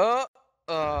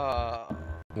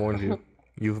 Warned you.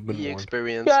 You've been He warned.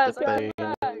 experienced Guys, the I'm pain.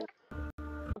 back.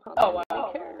 Oh,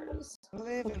 wow. Who cares?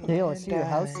 Halo, I see your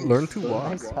houses. Learn to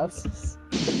walk. Nice houses.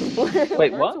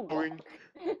 Wait, what?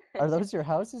 Are those your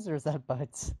houses or is that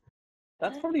Bud's?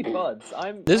 That's probably Bud's.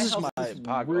 This my is house my is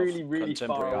park of really, really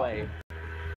contemporary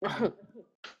far art. away.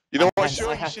 You know what? And Sure,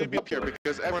 I you have should to be up here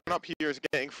because everyone up here is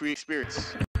getting free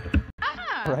experience.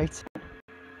 Ah! Right?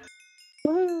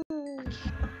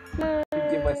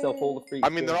 Give myself all the free. I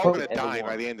mean, they're all gonna experience die ever by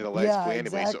want. the end of the Let's Yeah, Play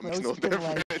anyway, so it exactly. I makes no was gonna,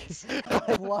 like, difference.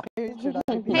 Why should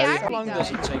I be? Hey, I How long already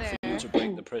does it died take for you there. to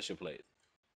break the pressure plate?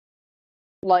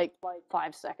 Like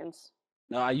 5 seconds.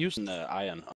 No, I use an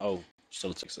iron. Oh,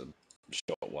 still takes a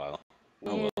short while.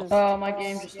 Oh well. Use Oh, my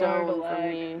game just started to stone for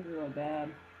lag me. real bad.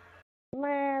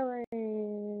 Mary.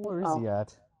 Where is Oh. he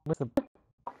at? Where's the?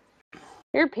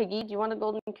 Here, Piggy. Do you want a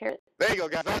golden carrot? There you go,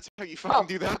 guys. That's how you fucking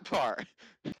do that part.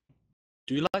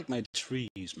 Do you like my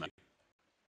trees, man?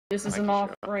 This is Thank an you,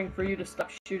 Sharon. offering for you to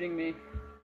stop shooting me.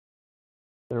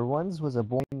 There once was a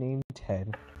boy named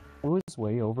Ted who was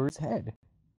way over his head.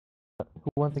 Who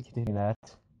wants to continue that?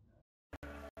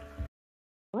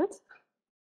 What?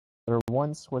 There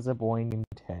once was a boy named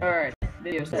Ted. Alright,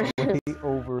 video Who was set. way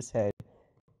over his head.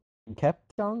 He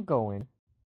kept on going.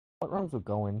 What rhymes with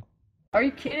going? Are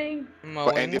you kidding?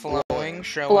 Mowing, ended flowing,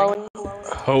 showing.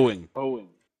 Blowing. Hoeing.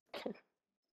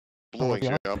 Blowing,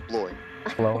 yeah. yeah, blowing.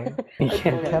 Blowing. He He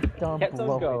kept on kept on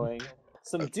blowing. going.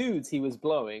 Some dudes he was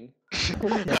blowing.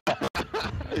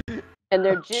 And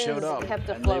their Showed up, jizz kept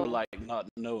and they were afloat. like not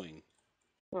knowing.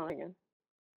 Oh, again.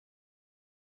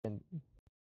 And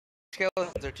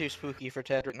Skeletons are too spooky for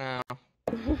Ted right now.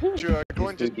 Sure, go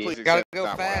and just Spooky. please Gotta accept go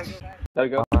that fast. one. Gotta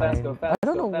go fast, go fast. I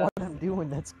don't go know fast. what I'm doing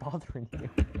that's bothering you.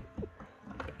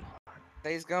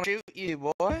 He's gonna shoot you,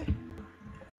 boy.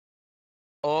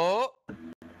 Oh,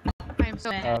 I'm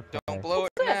so mad. Okay. don't blow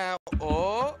it now.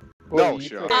 Oh, No, you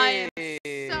sure. I am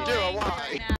hey. so Sure, angry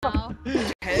why? right now.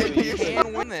 Ted, you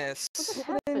can win this.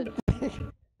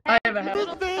 I have a house.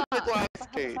 Little The fuck. glass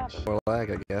cage. More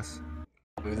lag, I guess.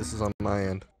 Maybe this is on my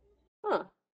end. Huh.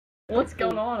 What's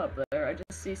going on up there? I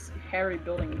just see Harry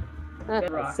building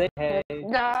bedrock. Say hey,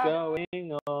 what's Nah. going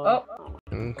on? Oh,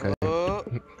 Okay. Oh,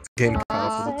 This game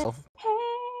causes itself.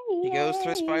 he goes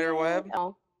through the spider web.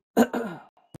 Oh.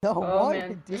 No, oh why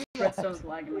man, did you Redstone's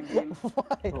lagging my game.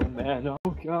 Why? Oh man, oh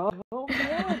god, oh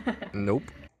man. Nope.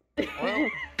 Well,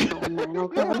 Oh, man.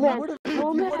 Oh, Yeah, man. you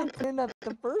Oh, would man. have been at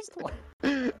the first one.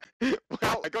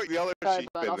 Well, I got the other Sorry,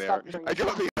 sheep bud, in I'll there. stop drinking. I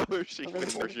got the other sheep in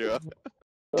for sure.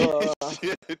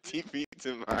 TP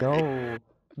to my. No.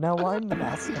 Now I'm the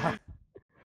mascot.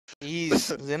 he's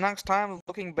Xenox time is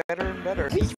looking better and better.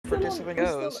 Each participant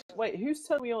goes. Wait, whose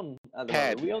turn are we on at the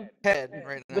Ted. moment? We on? Ted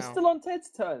right We're now. still on Ted's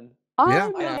turn. Yeah. I'm Yeah.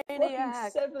 a Fucking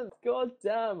maniac. 7th, god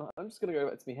damn. I'm just gonna go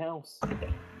back to my house.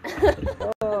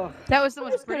 Oh, That was the I'm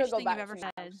most just gonna British go thing back you've ever to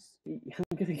my said. house.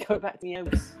 I'm gonna go back to my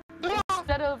house.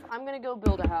 Instead of I'm gonna go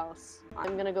build a house,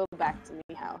 I'm gonna go back to me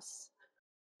house.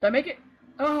 Did I make it?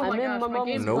 Oh I'm my in gosh, my my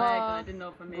game's Nope. lagged and I didn't know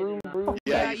if I made Broom, it or not. broom.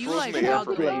 Yeah, you froze like me well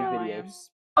there. done. videos.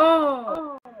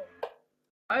 Oh!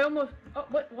 I almost. Oh,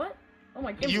 what? Oh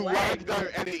my game. You lagged out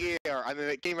in the air, and then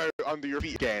it came out under your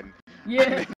feet again.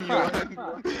 Yeah. You went-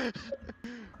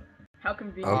 How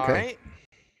convenient. Okay. Alright.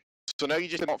 So now you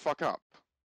just not fuck up.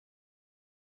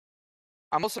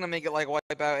 I'm also gonna make it like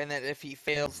Wipeout, and that if he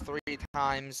fails 3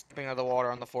 times jumping out of the water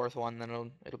on the 4th one,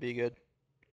 then it'll be good.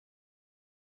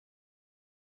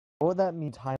 What would that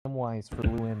mean time-wise for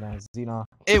Blue and Xena?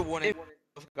 It wouldn't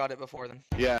have got it before then.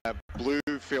 Yeah, blue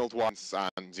failed once,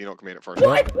 and Xenoc made it first.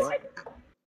 What? What?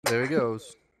 There he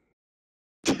goes.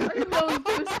 I didn't know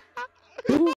it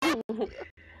was.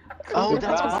 Oh, Goodbye,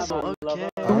 that's my also lover. okay.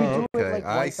 Can we do it Okay, like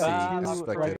I Wipeout see. 2,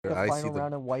 like Spectator, the I see final the-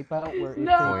 round of Wipeout, where if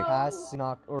No! they pass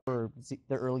Xenoc or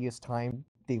the earliest time,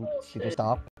 they just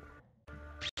stop?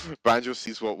 Banjo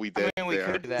sees what we I did mean, we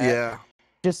there. could do that. Yeah.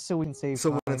 Just so we can save So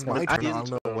time. when it's my I turn, I'll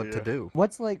didn't know what to earlier. do.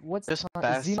 What's Just time?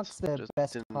 fast, Xenoc's the just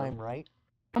best didn't know. time, right?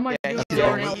 How am I Yeah, doing he's right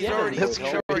already, now? he's already, That's he's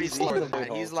already crazy. slower than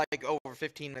that. He's like over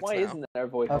 15 minutes Why now. isn't there a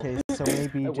void hole? Okay, so maybe Why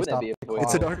just would there stop be a the void clock.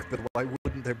 It's a dark pit. Why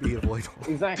wouldn't there be a void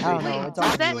hole? Exactly. I don't know. It's on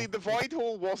Actually, you. the void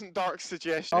hole wasn't Dark's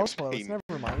suggestion. Oh, It was close. Payne.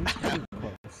 Never mind. It's pretty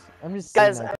close. I'm just saying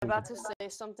Guys, that. I'm about to say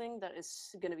something that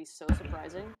is gonna be so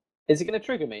surprising. Is it gonna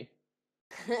trigger me?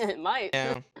 It might.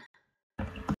 Yeah.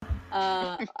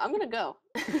 I'm gonna go.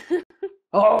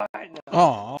 Oh, I know.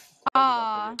 Aw.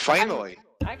 Aw. Finally.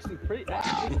 Actually,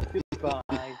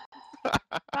 goodbye.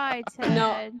 Bye, Ted.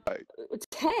 No.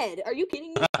 Ted, are you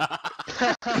kidding me?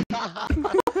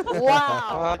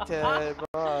 Wow. Bye, Ted.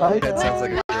 Bye, That sounds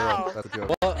like a Wow. joke. That's a joke.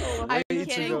 What? I'm Way to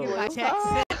kidding. go. Goodbye,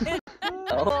 Jackson.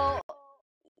 Well,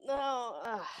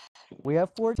 no. We have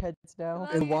 4 Teds now.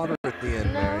 In water at the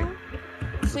end, Mary. No.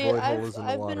 The See, void hole I've, is in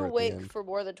the I've water been at the awake end. for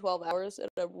more than 12 hours and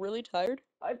I'm really tired.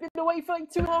 I've been away for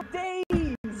like 2.5 days.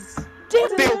 Dale,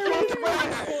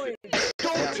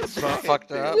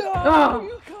 Fucked up. No,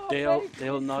 you can't Dale, make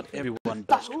Dale, not everyone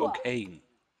does cocaine.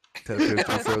 Ted appears to be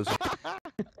frozen.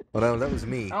 Oh no, that was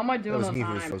me. How am I That doing was on me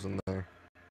who was time? frozen there.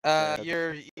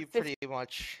 You pretty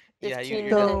much. Yeah, 15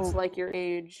 you're minutes So- like your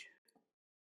age.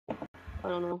 I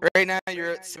don't know. right now.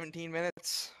 You're at 17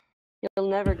 minutes. You'll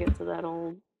never get to that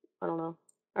old. I don't know.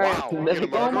 Alright. Wow. Let You're me gonna go.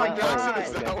 murder Oh my Jackson? God.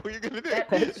 Is that what you're gonna do?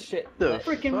 That's shit. The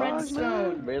Freaking fuck,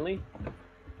 redstone. man? Really?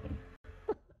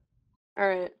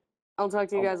 Alright. I'll talk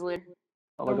to you guys later.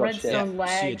 Oh The my god, shit. redstone See you,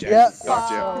 lag. Jackson. Yeah.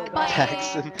 Gotcha. Bye.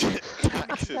 Jackson.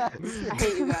 Jackson. I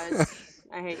hate you guys.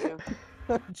 I hate you.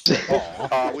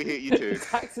 Oh, we hate you too.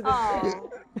 Accident. Oh,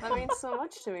 that means so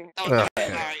much to me. Oh,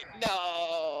 Okay.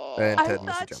 no. And I Ted missed a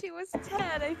thought jump. she was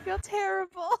Ted. I feel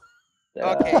terrible.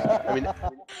 Okay. I mean,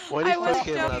 when I he was first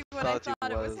came joking out, I when I thought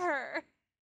thought he it was was. her.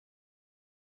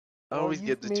 I always Well,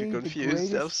 get the you've two made the confused. They have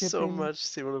greatest so shipping- much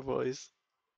similar voice.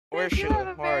 Where's You have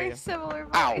Shula? a Where are very you? similar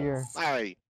voice. Ow. Here.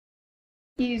 Sorry.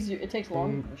 Easier. It takes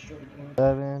longer Eight. than a short game.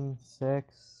 7,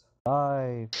 6,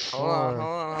 5, 4. Hold on, hold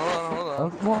on, hold on, hold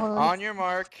on. Oh, one. On your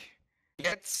mark,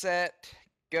 get set,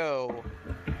 go.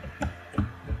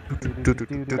 Pig.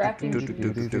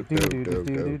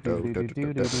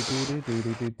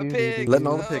 Letting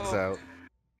all the No. pigs out.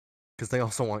 Because they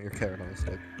also want your carrot on a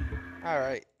stick. All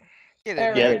right. Get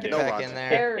Harry, in Yeah, there. they Get do. back No, in there.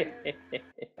 Harry.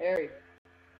 Harry.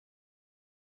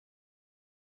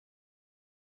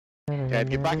 Ted,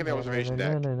 get back in the observation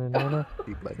deck.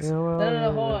 Deep legs.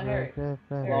 No, hold on, Harry. Oh,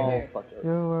 Harry. fuck it.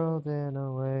 Your world in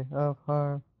a way of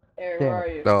harm. Harry, Damn where it.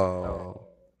 are you? Oh.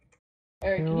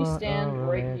 Harry, can you You are stand a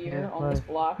right romantic here on this life.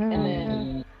 block and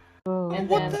then and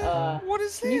What then the? What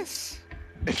is can you- this?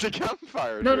 It's a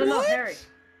campfire. No, dude. Harry.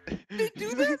 They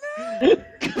do that now?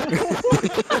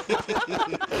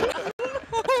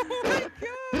 Oh my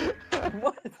god!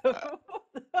 What the? What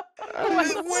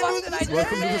the When fuck was did I this do?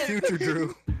 Welcome to the added? future,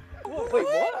 Drew. Wait,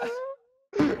 what?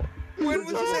 When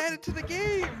was this added to the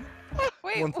game?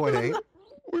 Wait, 1.8.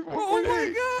 Oh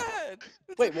my god!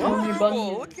 It's Wait, what?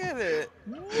 adorable. Look at it.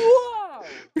 Whoa!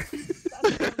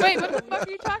 Wait, what the fuck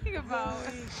are you talking about?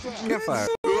 Campfire.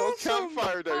 A little Awesome.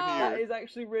 campfire down That here. is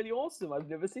actually really awesome. I've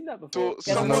never seen that before. So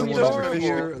There's Someone another one just over finished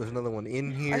here. it. There's another one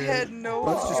in here. I had no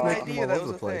Let's just make them idea all that over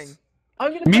was the a place. thing.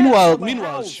 I'm gonna Meanwhile, build my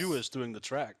meanwhile, house. Shu is doing the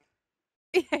track.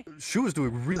 Shu is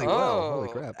doing really well. Holy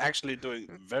Oh. crap. Actually doing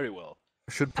very well.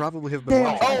 Should probably have been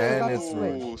Damn watching. it, I And forgot it's to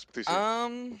ruined. switch. Too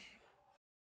soon.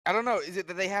 I don't know. Is it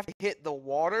that they have to hit the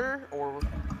water or?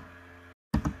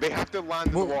 They have to land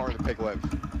in the Well- water and the pig live.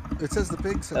 It says the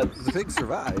pig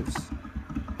survives.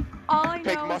 All I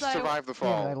Pig know is must I survive the Damn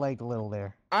it, I fall. lagged a little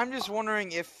there. I'm just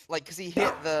wondering if, like, cause he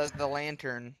hit the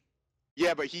lantern.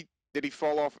 Yeah, but did he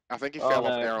fall off? I think he Oh, fell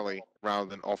off no. early rather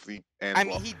than off the end. I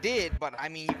mean, block. he did, but I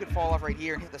mean, you could fall off right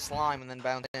here and hit the slime and then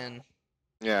bounce in.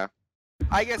 Yeah.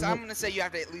 I guess I'm gonna say you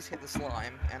have to at least hit the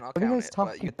slime, and I'll What are you count guys it. But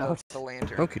talking you hit about? the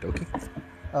lantern. Okie dokie.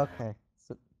 Okay.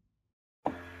 So,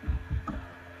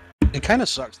 It kind of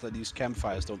sucks that these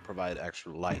campfires don't provide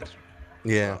actual light.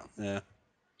 Yeah. Yeah.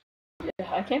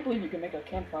 Yeah, I can't believe you can make a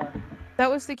campfire. That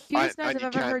was the cutest And noise I've you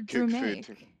ever can't heard Drew cook make.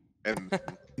 food. And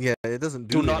Yeah, it doesn't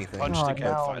do, Do not anything. punch Oh, the now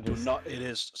campfire. I'm Do just- not. It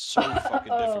is so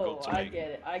fucking difficult to I make. get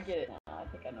it. I get it. now. I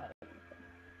think I know.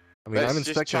 I mean, Let's I'm in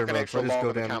just spectator chuck an mode, so extra I just log go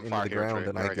on the down into campfire the here, ground Drew.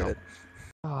 and There I we get go. it.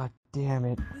 oh, damn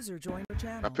it. User joined your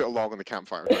channel. I put a log on the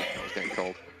campfire. Drew. I was getting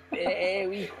cold.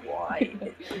 Very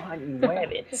quiet. Honey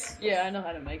rabbits. Yeah, I know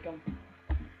how to make them.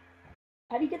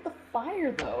 How do you get the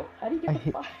fire though? How do you get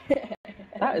the fire?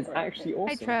 That is actually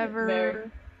awesome. Hi, Trevor.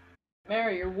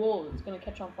 Mary, your wool is gonna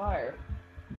catch on fire.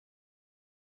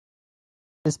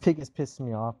 This pig is pissing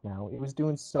me off now. It was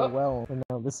doing so Oh. well, and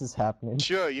now this is happening.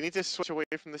 Sure, you need to switch away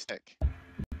from the stick.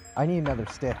 I need another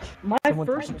stick. My Someone-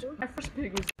 first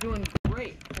pig was doing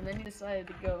great, and then he decided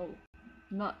to go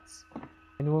nuts.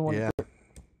 Anyone want Yeah. to?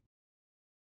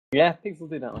 Yeah, pigs will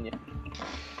do that on you.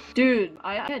 Dude,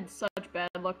 I had such bad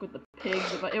luck with the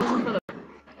pigs. If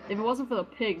it wasn't for the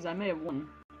pigs, I may have won.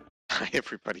 Hi,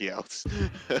 everybody else.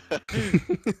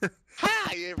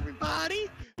 Hi, everybody.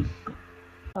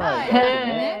 Hi,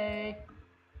 Hey!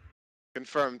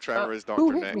 Confirm Trevor is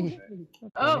Who Dr. hit Nick. me?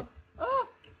 Oh! Oh!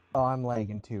 Oh, I'm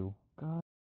lagging too. God.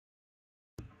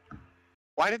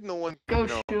 Why did no one, Go, you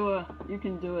know, Shua. You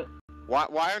can do it.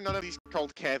 why are none of these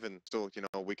called Kevin? So, you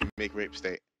know, we can make rape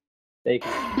state. There you go.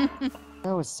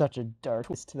 That was such a dark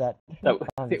twist to that.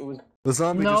 It was. The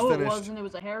zombie No, just it finished. wasn't. It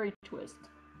was a hairy twist.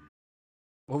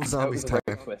 What was That zombies was a time?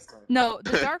 regular twist. No,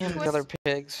 the dark Another twist.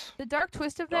 pigs. The dark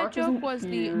twist of that Dark joke isn't was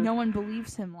the here. "no one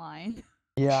believes him" line.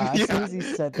 Yeah, as Yeah. soon as he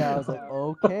said that, I was like,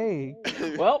 okay.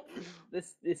 Well,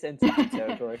 this enters the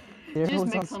territory. There Just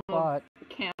was make on fun spot. of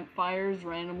campfires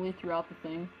randomly throughout the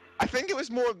thing. I think it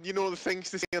was more, you know, the things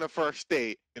to say on a first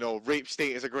date. You know, Rape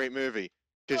State is a great movie.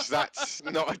 Because that's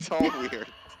not at all weird.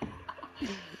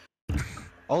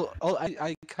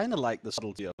 I kind of like the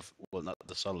subtlety of, well, not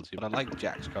the subtlety, but I like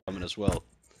Jack's comment as well.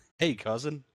 Hey,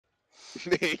 cousin.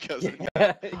 Hey, cousin.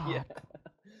 Yeah.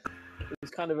 It was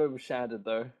kind of overshadowed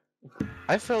though.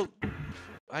 I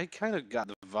kind of got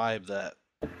the vibe that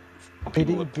They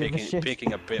people were didn't give a shit.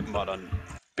 picking a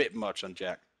bit much on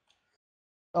Jack.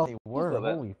 Oh, they were. Love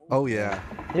it. Holy. Oh yeah.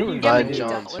 They were Yeah, Bye, but he great.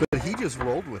 dealt John. with But it. he just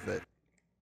rolled with it.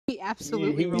 He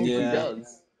absolutely He rolled usually with Yeah. it.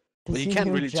 does. To Well, you see can't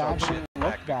him really talk jabbing shit looked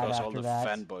back bad because all after the that.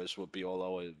 fanboys would be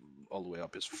all the way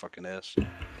up his fucking ass.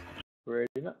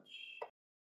 Pretty much.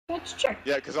 Let's check.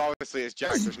 Yeah, because obviously it's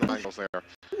Jack, there's no angles there.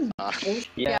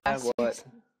 Yeah, Yes. what?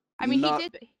 I mean, Not-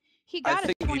 he got a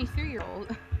think he-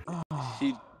 23-year-old.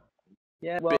 He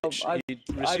Yeah, well, he'd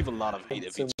receive a lot of hate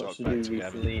if he so much talked to back do to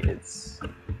Gavin. recently. It's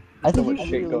I so think much he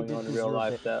shit really going did on in real deserve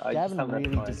life it. that I just Gavin haven't had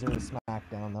really time. deserved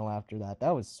SmackDown though. After that,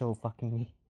 that was so fucking.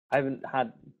 I haven't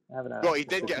had. No, he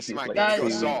did get a specifically, smack. like, Guys, Guys, got I'm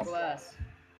in soft. glass.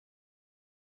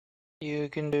 You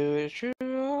can do it. Actually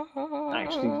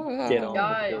get on.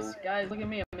 Guys, look at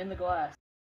me. I'm in the glass.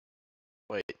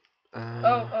 Wait.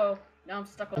 Oh. Now I'm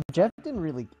stuck on. And Jeff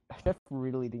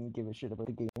really didn't give a shit about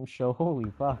the game show. Holy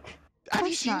fuck. Have you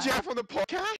course seen not. Jeff on the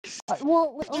podcast?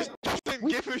 Well, Just doesn't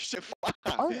we- give a shit.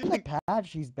 on the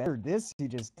patch, he's better. This, he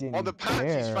just didn't On the patch,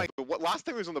 care. he's fine. But last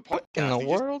time he was on the podcast, In the he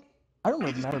just- world? I don't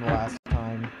remember the last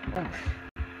time.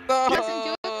 He doesn't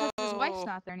do it because his wife's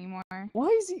not there anymore. Why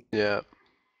is he? Yeah.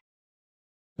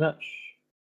 Nuts.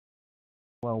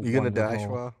 Well, You gonna die,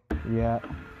 wonderful.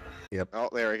 Schwa? Yeah. Oh,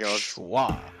 there he goes.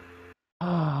 Schwa.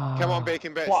 Come on,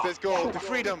 Bacon Bits, Wow. let's go to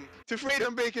freedom,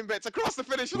 Bacon Bits, across the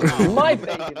finish line. My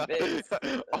Bacon Bits.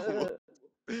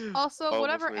 Also, Almost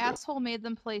whatever made it. asshole made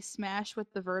them play Smash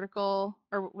with the vertical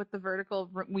I Wiimotes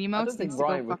don't think needs to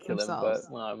Ryan go would fuck kill him, themselves.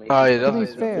 but well, I mean, Oh, yeah, To be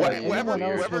that's fair, weird. anyone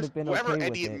else would have been whoever okay with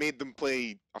idiot it. made them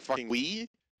play a fucking Wii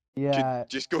Yeah. should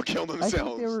just go kill I themselves.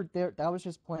 think they were there. That was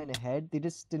just playing ahead. They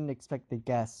just didn't expect the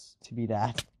guess to be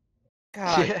that.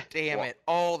 God Yeah. damn it.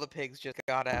 All the pigs just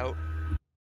got out.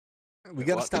 We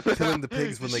gotta What? stop killing the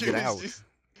pigs when they She get was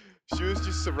out. She was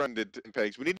just surrounded in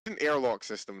pigs. We need an airlock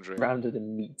system, Drew, rounded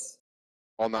in meats,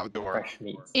 on that door. fresh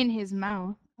meats. In his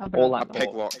mouth. All A that pig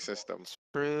lock system.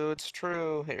 True, it's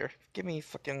true. Here, give me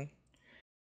fucking.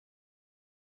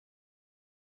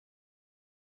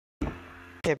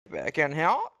 Get back in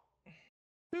here.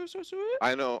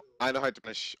 I know how to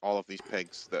punish all of these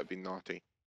pigs that have been naughty.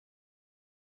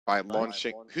 By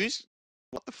launching.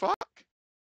 What the fuck?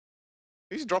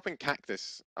 Who's dropping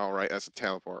cactus? Alright, that's a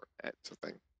teleport. It's a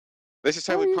thing. This is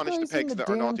how Why are we you punish the guys in pigs the that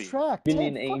are damn naughty. Track?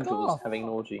 Million Ted, fuck angels off. having an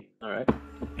orgy. Alright.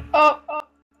 Oh.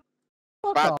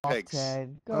 Fuck Bad off, pigs.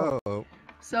 Ted. Go. Oh.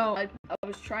 So I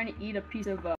was trying to eat a piece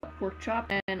of pork chop,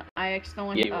 and I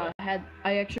accidentally Yeah, I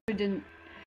accidentally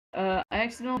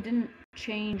didn't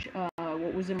change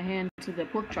what was in my hand to the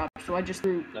pork chop, so I just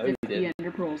threw No, you 50 didn't.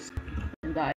 ender pearls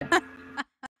and died. Well,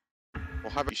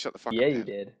 how about you shut the fuck Yeah, up? you then?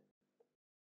 did.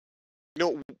 You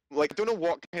know, like, I don't know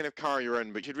what kind of car you're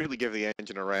in, but you'd really give the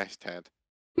engine a rest, Ted.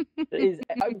 I'm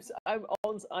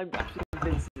actually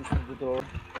convinced it's the door,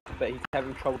 but he's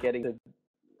having trouble getting to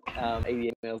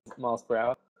 88 miles per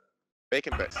hour.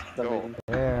 Bacon Bits, for some go. reason.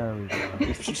 There we go.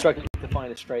 He's struggling to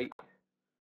find a straight.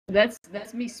 That's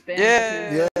me spamming.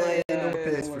 Yeah. Yay, no uh,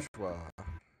 pigs for Schwa.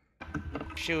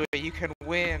 Shoot, you can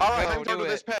win. Alright, Go, I'm done do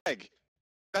with it. this peg.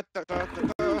 Da, da, da, da,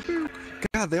 da.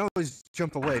 God, they always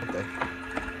jump away, don't they?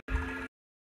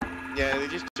 Yeah, they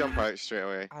just jump out straight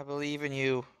away. I believe in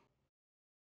you.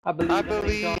 I believe, I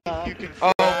believe you can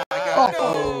Oh fly. my god,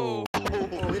 Oh,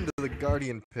 no! into the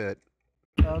guardian pit.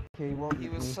 Okay, well, He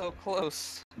eat was me. so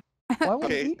close. Why won't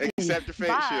Okay, he eat me? accept your fate,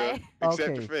 Bye. Shua. Accept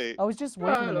Okay. your fate. I was just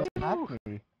waiting to Hello. attack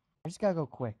me. I just gotta go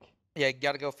quick. Yeah, you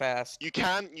gotta go fast. You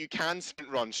can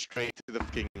sprint run straight to the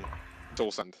fucking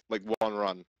soul sand, like one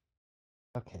run.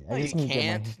 Okay, No, I you just need to get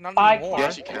can't. my... Not anymore.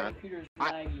 Yes, you can.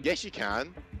 Yes, you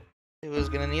can. He was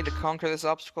gonna need to conquer this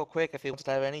obstacle quick if he wants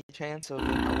to have any chance of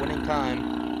winning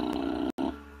time.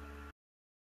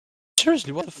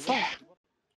 Seriously, what the fuck?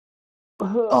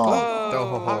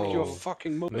 Oh, Fuck your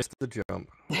fucking mother. Missed the jump.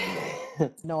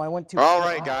 No, I went to...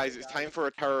 Alright, guys, it's time for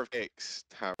a Tower of Cakes.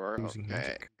 Tower of Losing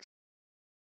magic.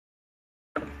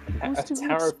 Cakes. A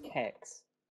tower of cakes.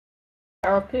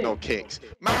 Tower of pigs. No, cakes.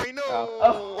 Mary, no!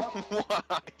 Oh.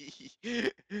 Why?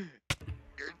 You're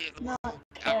the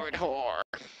coward whore.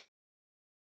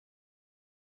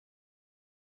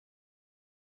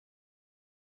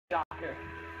 Shocker.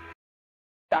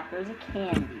 Shocker's a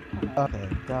candy. Okay,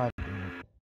 god damn it.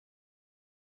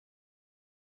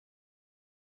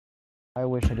 I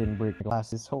wish I didn't break the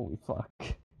glasses, holy fuck.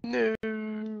 No.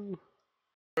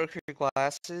 broke your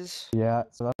glasses. Yeah,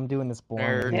 so I'm doing this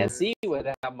blind. I can't see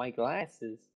without my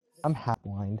glasses. I'm half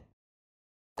blind.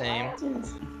 Same.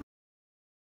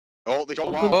 Oh, they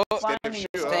got one. Oh, Instead of shoot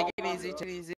take up. it easy, take it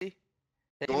easy. Take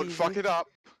Don't it easy. fuck it up.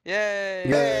 Yay!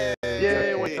 Yay!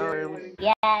 Yay, one time.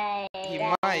 Yay! He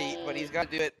might, but he's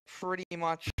got to do it pretty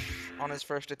much on his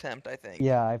first attempt, I think.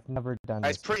 Yeah, I've never done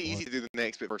this It's pretty before. easy to do the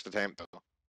next bit first attempt, though.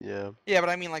 Yeah. Yeah, but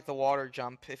I mean like the water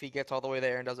jump. If he gets all the way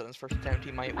there and does it in his first attempt,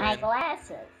 he might My win.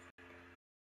 glasses.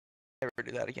 Never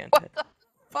do that again.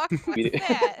 What the fuck was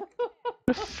that?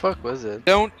 The fuck was it?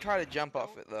 Don't try to jump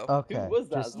off it though. Okay. Who was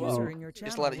that? Just, as well?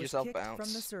 Just let it yourself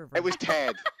bounce. It was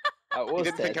Ted. Oh, it I was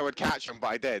didn't think Ted. I would catch him, but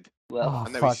I did. Well, Oh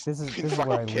And now fuck, he's this is been where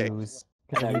I fucking kicked. lose.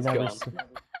 'Cause Now I've he's never gone. seen- You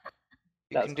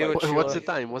That's can do it. quite What's sure. the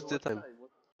time? What's the time?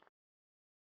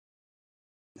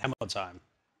 Hammer time.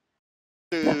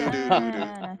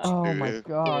 Oh my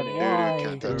god,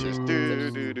 why? Just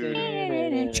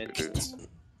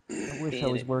I wish I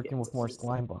was working with more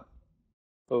slime ball.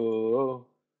 Oh,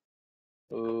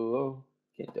 oh,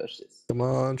 can't touch this. Come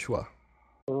on, Shua.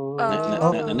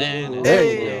 There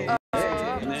you go.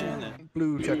 Oh.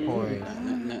 Blue checkpoint.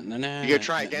 You gonna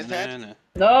try again, Ted?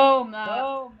 No,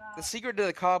 no. The secret to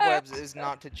the cobwebs is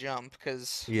not to jump,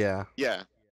 because Yeah, Yeah.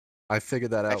 I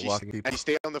figured that out And you, watching people. and you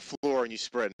stay on the floor and you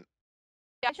sprint.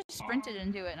 Yeah, I just sprinted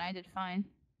into it and I did fine.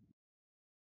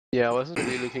 Yeah, I wasn't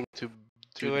really looking to do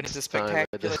doing it's a this time.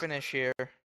 spectacular finish here.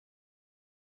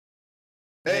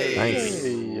 Hey! Nice.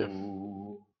 Hey.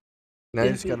 Now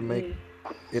you just gotta make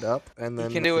it up and You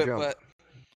then can make do the it, jump. but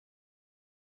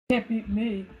Can't beat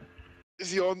me.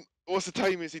 Is he on? What's the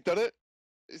time? Has he done it?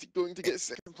 Is he going to get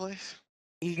second place?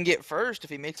 he can get first if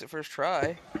he makes it first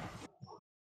try.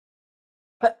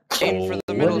 Aim for the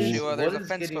What middle, is- Shua. There's what a is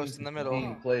fence getting post in the middle.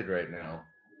 being played right now?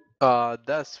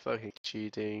 That's fucking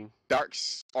cheating.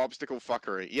 Dark's obstacle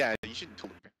fuckery. Yeah, you should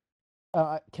totally.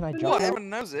 Can I jump What? now? Everyone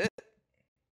knows it.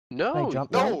 No. Can I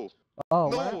jump now? No! Oh,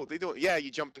 why No, not? they don't. Yeah, you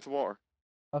jump into water.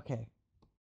 Okay.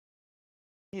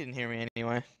 He didn't hear me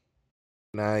anyway.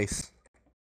 Nice.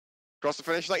 Cross the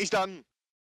finish line. He's done.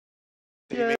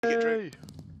 Did he make it, Drew? Yay.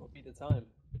 What be the time?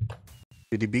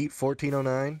 Did he beat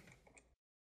 1409?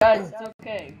 Guys, it's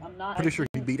okay. I'm not. Pretty sure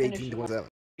he I beat didn't finish 1827.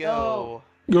 Go.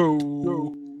 Go.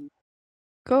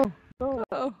 Go.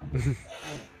 Go.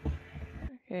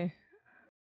 Okay.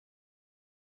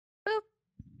 Boop.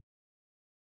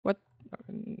 What?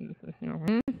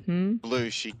 Blue,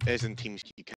 she is in teams.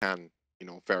 You can,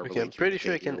 verbally. Okay, I'm pretty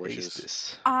sure I communicate can your ace wishes.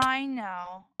 this. I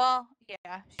know. Well,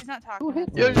 yeah, she's not talking. Who hit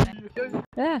about me? it.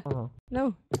 Yeah. Oh.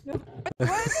 No. No.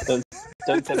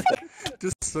 Don't tempt her.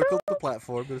 Just circle the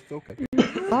platform, but it's okay.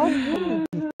 Stop hitting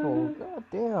people. God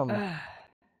damn.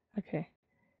 Okay.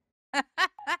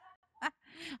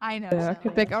 I know. Okay,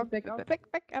 back up, back up, back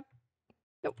up.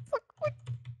 No, fuck,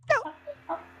 no.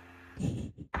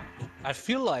 I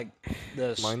feel like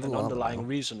there's Mind the an lava underlying now.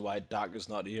 reason why Dark is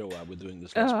not here while we're doing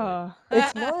this. Let's play.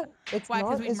 It's not. It's Why,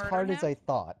 'cause not we as murdered hard as him? I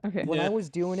thought. Okay. When Yeah. I was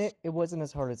doing it, it wasn't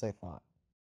as hard as I thought.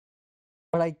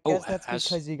 But I Oh, guess that's has-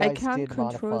 because you I guys can't did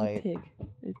control modify the it. pig.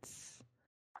 It's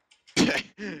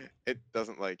It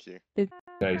doesn't like you.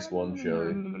 Nice one,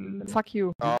 Shelly. fuck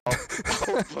you. Oh,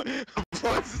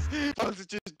 Plus is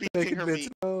just beating her bits.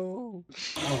 meat. No.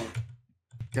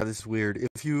 Yeah, this is weird.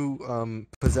 If you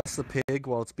possess the pig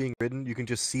while it's being ridden, you can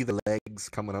just see the legs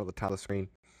coming out the top of the screen.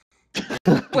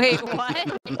 Wait,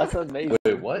 what? That's amazing.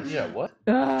 Wait, what? Yeah, what?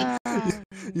 Ah.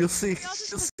 You'll see. Y'all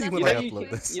just You'll see possess when the I pig. upload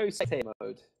this. You know spectator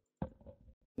mode.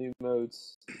 New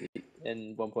modes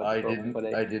in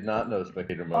 1.4. I did not know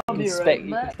spectator mode. I'll be You right can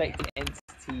back. spec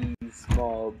entities,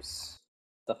 mobs,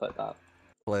 stuff like that.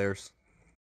 Players.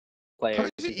 Players. How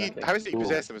is it you, exactly. how is it you Cool.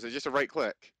 possess them? Is it just a right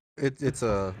click? It's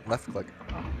a left click.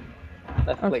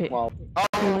 Left Okay. click while Oh,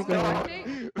 my no. God.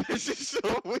 This is so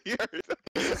weird.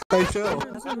 I show.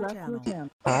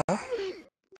 Huh?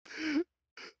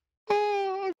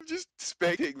 Oh, I'm just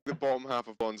spectating the bottom half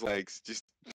of Bond's legs, just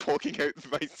poking out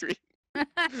my screen.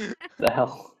 The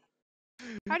hell?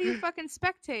 How do you fucking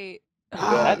spectate?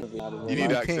 That doesn't matter. You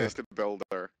need You access can't. to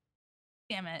Builder.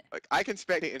 Damn it. Like, I can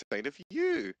spectate inside of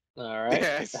you. All right.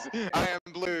 Yes, I am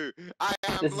blue. I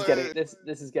am This blue. is getting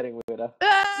this is getting weirder.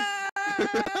 I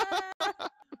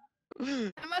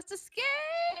must escape.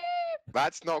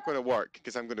 That's not going to work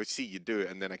because I'm going to see you do it,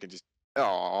 and then I can just.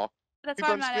 Aww. That's Who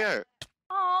why I'm punched not. me out?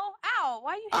 Oh, ow!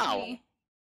 Why you hit Ow. me?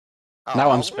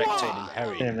 Now I'm Aw, spectating why?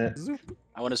 Harry. Damn it.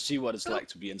 I want to see what it's like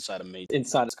to be inside a mate.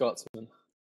 Inside a Scotsman.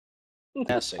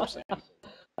 Yeah, same thing.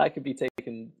 That could be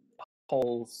taken a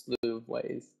whole slew of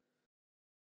ways.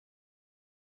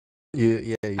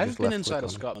 You I've just been left inside click of on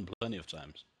it. Scotland plenty of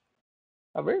times.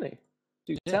 Oh really?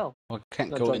 Do Yeah. tell. Well, I can't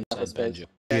Not go join that inside space. Banjo.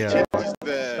 Yeah. Changes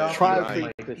the Try UI. it,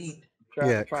 my Chris. feet.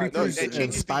 Yeah, Try it. No, creepers it and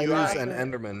changes the spiders UI. and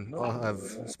endermen all have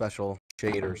special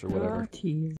shaders or whatever.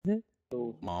 Tease it.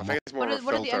 Cool. I Mama. think it's more What of a do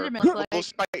the filter. Endermen look Although like?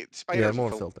 spiders more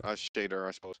are filter. a shader,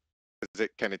 I suppose. Because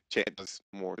it kind of does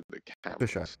more to the camera.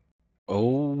 Fish eye.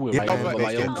 Oh, Yeah, I but remember it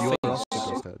my gets own you face.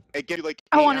 instead. It gives you like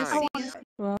I 8 want to eyes. see.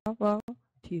 Well,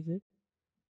 tease it.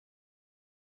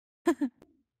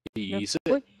 Easy.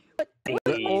 Wait,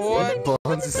 What?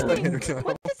 Bonds is spider now.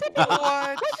 What?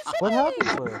 What happened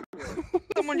to her?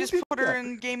 Someone just put her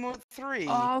in game mode 3.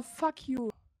 Oh, fuck you.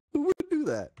 Who would do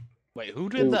that? Wait, who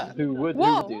did that? Who would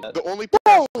Whoa. do that? The only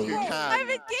person who I'm can, in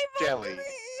game mode Jelly. 3.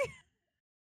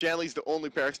 Jelly's the only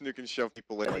person who can shove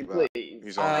people in like that. Please.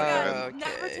 He's Oh my god, on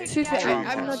never Okay. take Seriously, the True.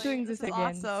 I'm not Jelly. doing this is again.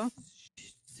 Awesome.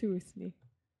 Seriously.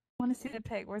 I want to see the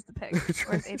pig. Where's the pig?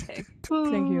 Where's a pig?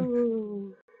 Thank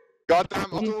you. Goddamn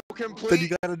Okay. autocomplete! Then you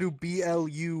gotta do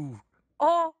BLU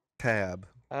Oh, tab.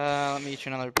 Let me eat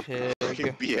you another pig.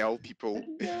 Fucking BL people.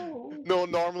 No,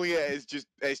 normally it's just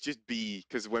B,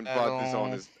 because when Bud is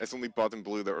on, it's only Bud and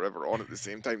Blue that are ever on at the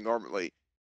same time normally.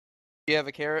 Do you have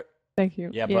a carrot? Thank you.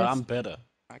 Yeah, but Yes. I'm better.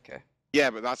 Okay. Yeah,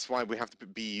 but that's why we have to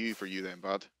put BU for you then,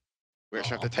 Bud. We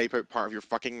actually have to type out part of your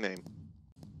fucking name.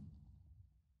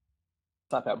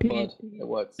 Type out Piggy. blood. It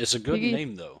works. It's a good Piggy.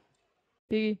 name, though.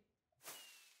 Piggy.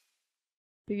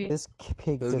 Piggy. This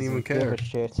pig Doesn't doesn't even give care. a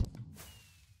shit.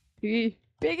 Piggy.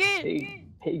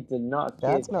 Pig did not give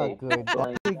That's a not good. That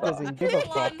flying pig fuck. doesn't give a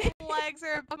fuck. Blonde's legs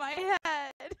are above my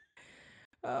head.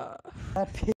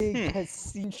 That pig has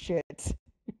seen shit.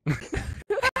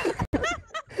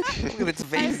 Look at its I've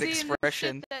vacant seen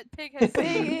expression. shit that pig has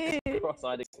seen.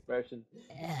 Cross-eyed expression.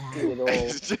 Seen it all.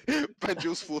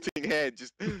 Benjo's floating head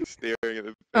just staring at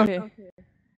the Okay.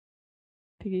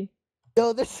 Piggy.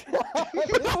 Yo, this.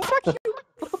 Fuck you.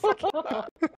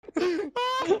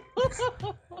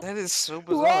 That is so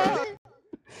bizarre.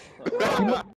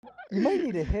 You might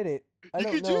need to hit it. I You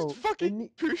don't could know. just fucking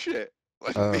push it.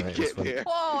 Like, Alright, make this it one. there.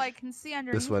 Whoa, I can see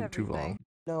underneath This went too everything. long.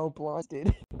 No, Blonde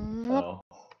did. Oh.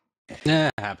 Yeah,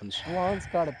 it happens. Blonde's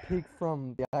got a pig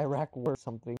from the Iraq War or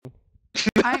something.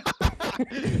 I'm...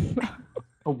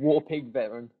 A war pig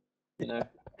veteran. You know.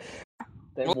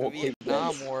 They're What, war the pig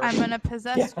Vietnam vets. War? I'm gonna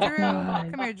possess Yeah. Drew.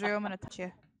 Come here, Drew. I'm gonna touch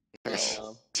you. It's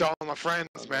all my friends,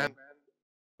 man.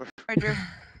 Where, Drew?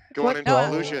 Going What? into No.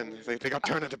 illusion. They got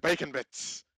turned into bacon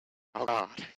bits. Oh god.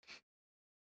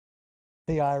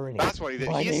 The irony. That's why he did.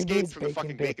 My He neighbor escaped is from the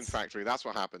fucking bacon Bits. factory. That's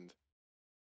what happened.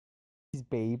 He's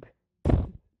Babe.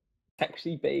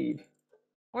 Actually, Babe.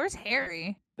 Where's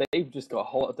Harry? Babe just got a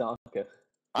whole lot darker.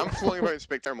 I'm floating about in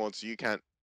spectator mode, so you can't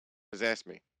possess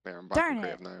me. There, I'm back Darn in it.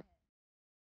 creative now.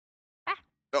 Ah.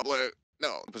 No, Blue.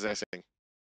 No, possessing.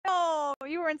 No,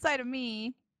 you were inside of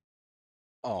me.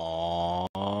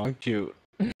 Aww, cute.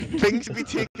 Things to be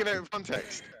taken out of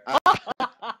context.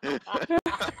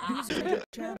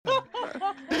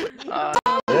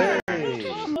 Hey!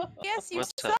 Yes, you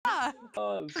What's suck. up?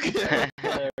 Oh,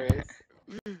 hilarious.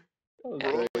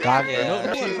 God,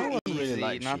 Yeah, no one easy, really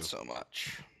likes not you. so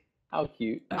much. How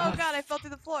cute. Oh god, I fell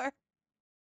through the floor.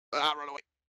 Run away.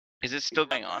 Is it still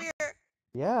going on? Here.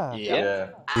 Yeah. Yeah.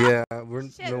 Yeah, we're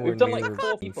Shit. nowhere We've done near like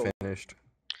 4 being people. finished.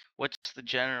 What's the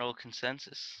general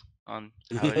consensus on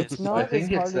how it It's is? not as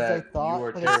think hard it's as I that you thought,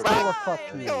 are but it's still a terrible. fuck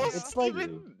Bye, you. No, It's like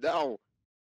Steven, no.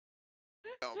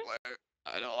 No, Blue.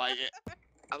 I don't like it.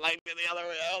 I like it the other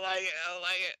way. I don't like it. I don't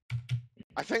like it.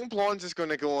 I think Blonde's is going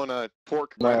to go on a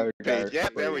pork No, page. no,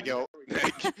 Yep, there we please. go.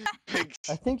 Pigs.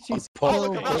 I think she's Oh,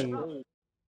 still look at that. Babe.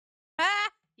 Ah,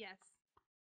 yes.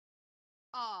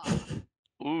 Aw.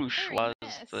 Oosh Very was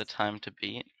nice. the time to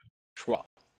beat. Schwab.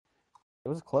 It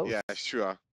was close. Yeah,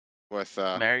 sure. With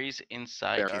Mary's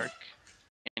inside Barry. arc.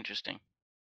 Interesting.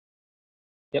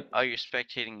 Yep. Oh, you're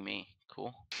spectating me.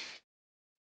 Cool.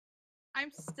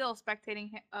 I'm still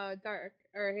spectating Dark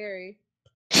or Harry.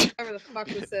 Whatever the fuck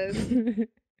this is.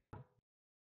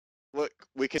 Look,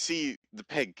 we can see the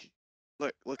pig.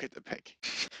 Look at the pig.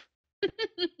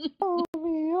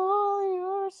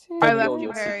 I left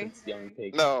you, Harry. Young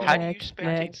pig. No. How do you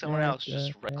spectate someone else?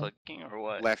 Just right-clicking or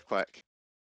what? Left click.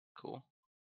 Cool.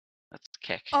 That's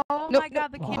kick. Oh my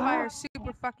god, the campfire is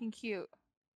super fucking cute.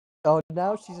 Oh,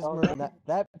 now she's just murdering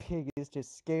that pig is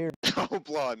just scared. Oh,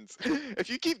 blondes. If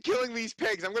you keep killing these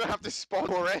pigs, I'm gonna have to spawn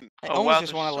more in. I almost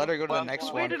just want to let her go to the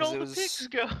next Where one did because all it the was pigs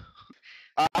go?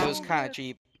 it was kind of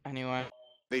cheap anyway.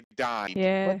 They died.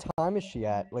 Yeah. What time is she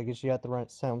at? Like, is she at the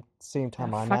same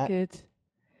time I'm Fuck at? it.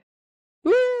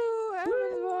 Woo!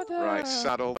 Heaven's water! Right,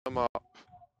 saddle them up.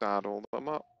 Saddle them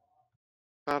up.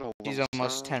 Saddle She's them,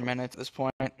 almost 10 minutes at this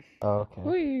point. Oh, okay.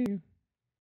 Whee!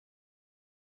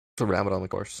 It's a rabbit on the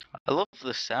course. I love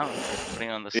the sound of putting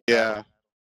on the saddle. Yeah.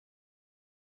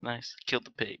 Nice. Killed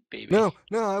the pig, baby. No,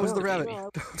 I was the rabbit. baby.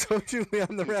 Don't shoot me,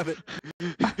 I'm the rabbit.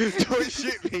 Don't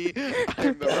shoot me,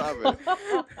 I'm the rabbit.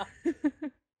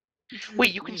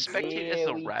 Wait, you can spectate as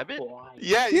the Really rabbit? quiet.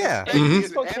 Yeah, Yeah. You You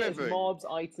can can spectate as spectate as anything. mobs,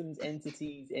 items,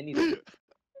 entities, anything.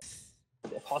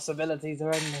 The possibilities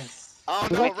are endless. Oh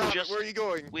With no, rabbit, just- where are you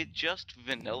going? With just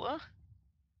vanilla?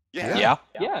 Yeah.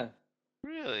 Yeah.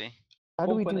 Really? How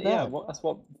do we do 1.8 that? Yeah, that's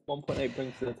what 1.8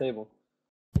 brings to the table.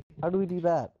 How do we do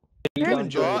that? You You're don't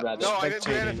enjoy the What? rabbit. No, I didn't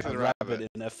do anything Spectating to a the rabbit rabbit.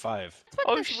 in F5. Put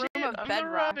Oh this shit, room of I'm the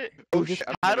bedrock. rabbit. Oh shit,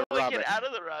 I'm How the do I rabbit. get out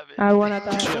of the rabbit? I wanna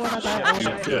die. I wanna die. I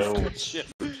wanna die.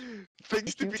 Shift.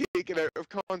 Things to be taken out of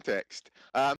context.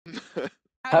 How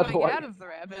How do I do get I- out of the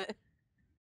rabbit?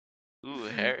 Ooh,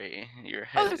 Harry, your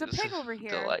head Oh, there's a is pig over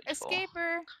here. delightful.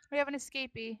 Escaper. We have an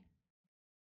escapee.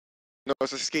 No,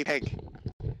 it's a skate pig.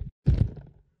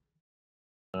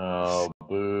 Oh,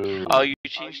 boo. Oh, you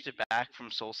changed it back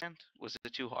from Soul Sand? Was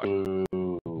it too hard?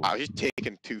 Boo. Oh, he's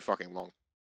taking too fucking long.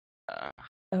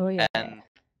 Oh yeah. And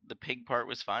the pig part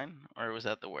was fine, or was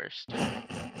that the worst?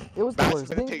 It was the That's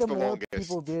worst. I when it think takes the the more longest.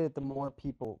 people did it, the more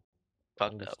people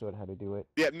Fucked up. understood how to do it.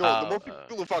 Yeah, no, the Oh, more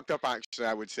people who fucked up, actually,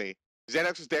 I would say.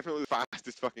 Xenox was definitely the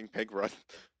fastest fucking pig run.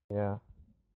 Yeah.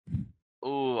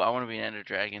 Ooh, I want to be an Ender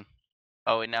Dragon.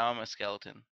 Oh wait, now I'm a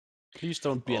skeleton. Please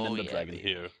don't be an Oh, Ender yeah, Dragon baby.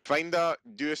 here.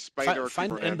 Do a spider or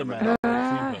Find creeper and Enderman or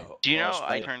a creeper. Do you or a know I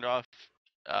spider. turned off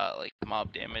like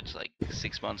mob damage like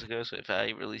 6 months ago? So if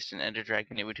I released an Ender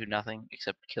Dragon, it would do nothing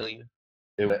except kill you.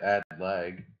 It would add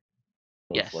lag.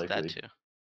 Most Yes, likely. that too.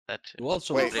 That too. You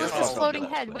also Wait, want where's Where's the this fuck floating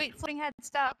up head? that Wait, floating head,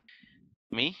 stop.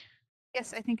 Me?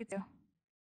 Yes, I think it's you.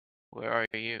 Where are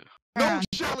you? Turn No, around.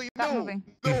 Shelly, Stop no! moving.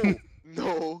 No!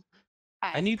 No!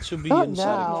 I need to be Not inside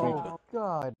a now. creeper.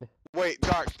 God. Wait,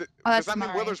 Dark, Oh, does that's that mean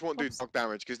mine. withers won't do Whoops. block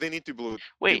damage? Because they need to do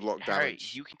Wait, block Harry,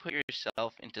 damage. you can put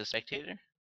yourself into spectator?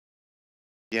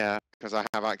 Yeah, because I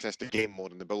have access to game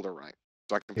mode in the builder rank.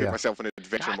 So I can put Yeah. myself in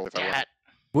adventure God, mode if I want. Dad.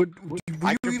 Were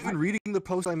I you could- even reading the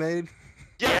post I made?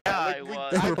 Yeah, I like,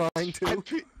 was. They I were replying I to?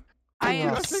 put I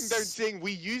am. a thing down saying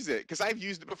we use it, because I've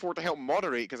used it before to help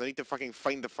moderate, because I need to fucking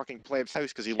find the fucking pleb's house,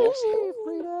 because he lost it.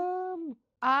 Freedom.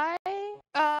 I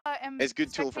am. It's a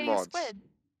good tool for spectating a mods. squid.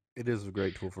 It is a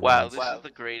great tool for Wow, mods. this is the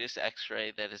greatest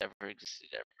X-ray that has ever existed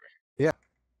ever.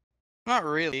 Not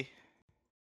really.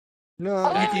 No,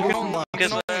 Oh, You can most only, mods- you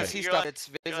can only You're see like- stuff that's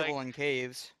you're visible like- in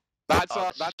caves. That's Oh, a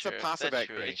this is that's a true, passive that's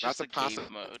true, X-ray. it's That's just a passive.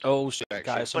 game mode. Oh shit, Section.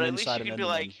 guys, But I'm at least you inside can an be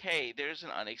like, Enderman. hey, there's an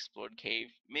unexplored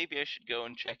cave. Maybe I should go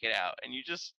and check it out. And you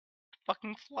just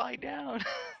fucking fly down.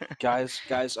 Guys,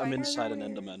 I'm inside an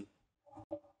Enderman.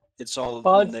 It's all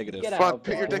Bud, negative. get out Fuck, of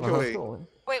put your there. dick away.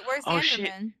 Wait, where's the Oh, shit.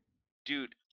 Enderman?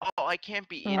 Dude, oh, I can't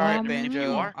be in Alright, Enderman. Banjo.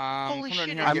 You are? Come Holy down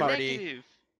shit, here I'm and get ready. negative.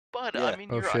 Bud, Yeah. I mean,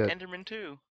 Oh, you're shit. an Enderman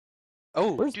too.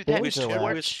 Oh, Where's Dude, that Banjo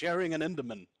we're at? sharing an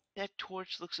Enderman. That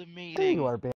torch looks There amazing. you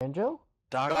are, Banjo.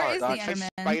 Dark, Where is the dark, Enderman?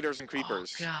 Spiders and Oh,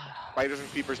 creepers. God. Spiders and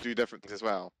creepers do different things as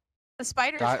well. The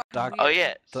spider is Dark- fucking dark- weird. Oh,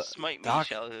 yeah. The- Smite me, Doc-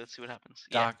 Shelly. Let's see what happens.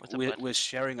 dark. Yeah, what's up, we're, bud? we're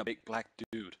sharing a big black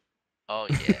dude. Oh,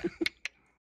 yeah.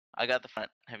 I got the front.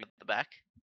 Have you got the back?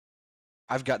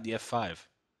 I've got the F5.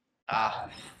 Ah,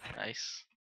 nice.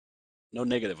 No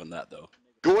negative on that though.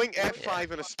 Going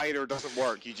F5 in a spider doesn't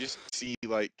work. You just see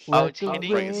like Oh, Let it's the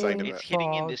hitting, right inside of rain it. it's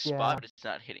hitting in fall, this yeah. spot, but it's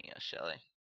not hitting us, Shelly.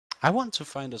 I want to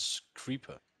find a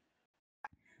creeper.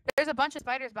 There's a bunch of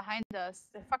spiders behind us.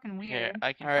 They're fucking weird. Here,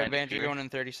 I can Alright, find a Banjo, creeper. going in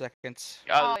 30 seconds.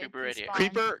 Oh, Oh, the creeper right it's here. fine.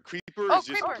 Creeper Oh, is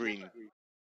just creeper. green.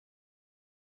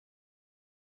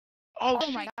 Oh, Oh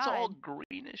shit, my it's all God.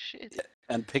 green as shit.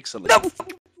 And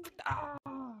pixelated.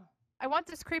 I want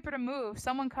this creeper to move.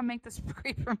 Someone come make this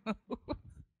creeper move.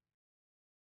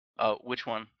 Oh, which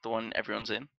one? The one everyone's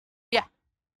in? Yeah.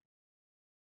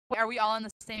 Wait, are we all in the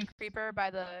same creeper by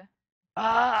the...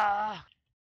 Ah!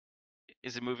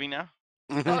 Is it moving now?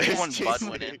 Oh, yeah. One bud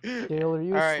went in. Dale, are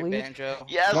you All right, asleep? Banjo.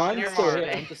 Yes, No, on I'm your still mark.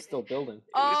 here. I'm just still building. It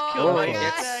was Oh killed by my a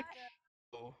God. snack.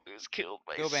 It was killed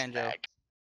by Go, a Banjo. snack.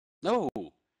 No.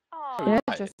 Yeah,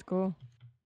 I- just go.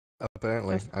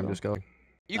 Apparently, Just I'm go. just going.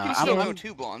 You Nah, can I'm- still go I'm-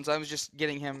 two blondes. I was just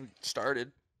getting him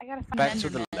started. I gotta find Back an to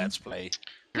the Enderman. Let's Play.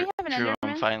 Do we have an Drew,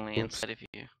 I'm Enderman? finally Oops. inside of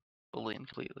you. Fully and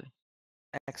completely.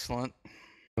 Excellent.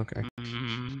 Okay.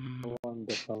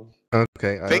 Wonderful.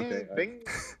 Okay. Bing.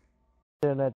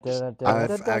 I've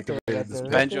activated the spell.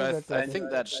 Banjo, I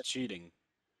think that's cheating.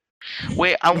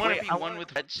 Wait, I want to be one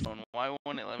with redstone. Why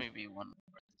won't it let me be one?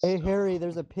 Hey Harry,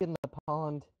 there's a pit in the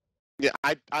pond. Yeah,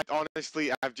 I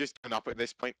honestly, I've just given up at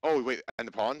this point. Oh wait, and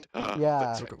the pond. Yeah,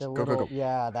 That's- the Go, little, go, go.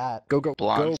 yeah, that. Go,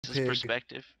 Blonde's pig.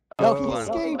 perspective. No, Oh, he Blonde's.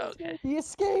 escaped. Okay. He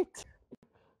escaped.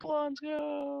 Blondes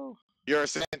go. You're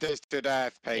sentenced to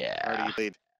death, pig. Yeah. How do you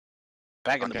bleed?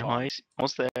 Back in the Okay, pond.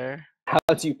 almost there. How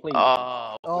do you plead?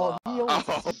 Oh, Oh, he almost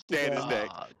Oh, escaped dead again. as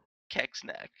Nick. Keck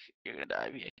snack. You're gonna die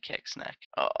via Keck snack.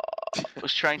 Oh, I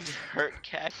was trying to hurt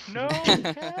Keck. No,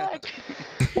 Keck.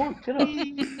 Oh, get up.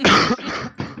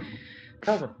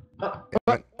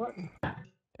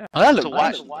 So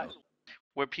why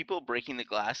were people breaking the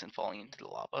glass and falling into the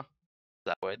lava? Is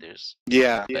that why there's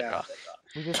Yeah. bedrock?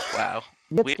 We just Wow.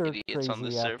 Yets We are idiots on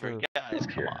this crazy server. after- Guys,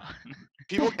 come on.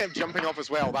 People kept jumping off as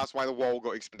well. That's why the wall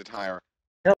got expanded higher.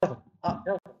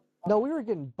 No, we were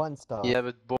getting bunched off. Yeah,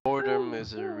 but boredom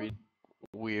is a really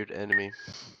weird enemy.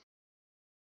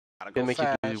 Gotta Can go make you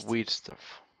do fast. weird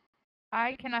stuff.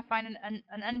 I cannot find an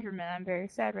Enderman. I'm very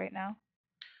sad right now.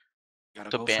 Gotta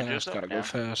So go Banjo's fast. up Gotta now? go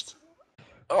fast.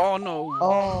 Oh no!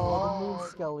 Oh, the moon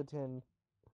skeleton.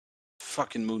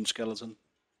 Fucking moon skeleton.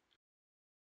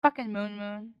 Fucking Moon.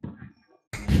 Moon.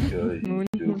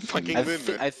 Fucking I, moon.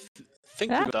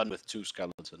 think Ah. we're done with 2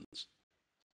 skeletons.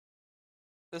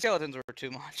 The skeletons were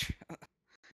too much.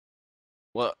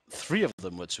 Well, 3 of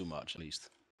them were too much, at least.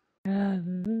 Oh,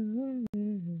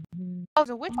 there's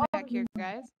a witch back here,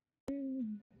 guys.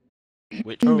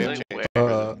 Which Like,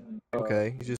 where?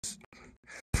 Okay. You just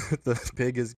the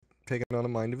pig is taking on a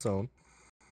mind of its own.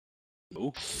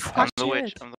 Ooh. I'm the Shit.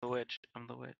 witch. I'm the witch. I'm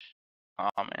the witch. Oh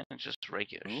man, it's just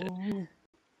regular shit.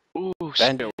 Ooh,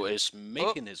 Banjo is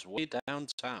making his way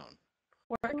downtown.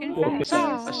 Working a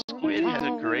fast. squid has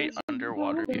a great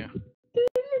underwater view.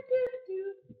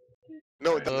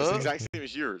 No, that's the exact same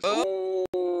as yours.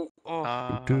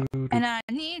 And I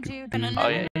need you. Oh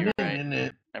yeah, you're right.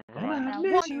 Never mind. I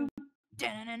want you.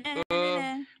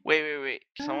 Wait.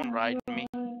 Someone ride me.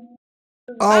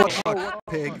 Oh, Okay. fuck,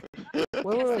 pig.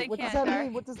 Wait, what does that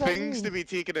mean? What does that Things mean? to be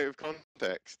taken out of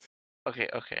context. Okay.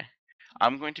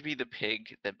 I'm going to be the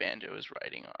pig that Banjo is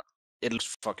riding on. It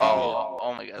looks fucking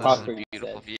Oh my god, this is a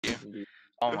beautiful view.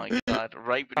 Oh my god,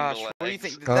 right between the Gosh, legs. what do you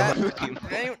think? Did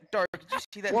that, Dark, did you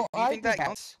see that? Well, do you I think that did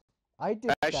counts? I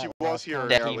did that She was last here time.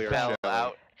 That he earlier, fell Shelley.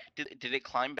 out. Did it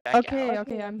climb back out?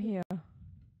 Okay, I'm here.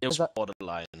 It was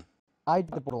borderline. I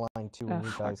did the borderline too when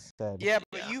you guys said. Yeah,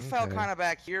 but you fell Okay. kind of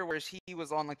back here, whereas he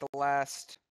was on like the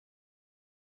last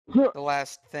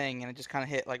thing, and it just kind of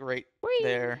hit like right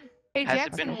there. Hey, Has it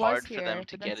Jackson been was hard here, for them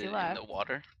to but then get she it in left. the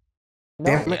water? No,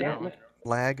 Damn it.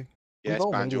 Lag. Yes,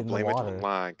 all made Banjo, it in the blame it water. on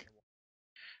lag.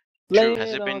 True.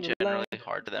 Has it been generally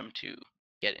hard to them to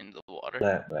get into the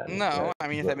water? No, I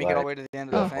mean if they make it all the way to the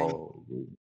end of the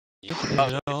thing. If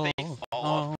they fall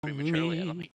off prematurely, I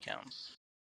don't think it counts.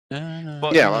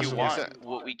 But Yeah, if that's you what I want, said.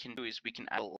 what we can do is we can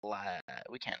add a ladder.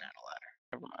 We can't add a ladder.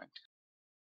 Never mind.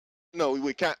 No,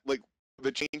 we can't. Like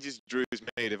the changes Drew's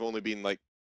made have only been like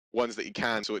ones that he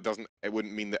can, so it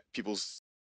wouldn't mean that people's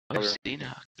Oh, other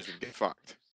Stina, just get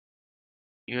fucked.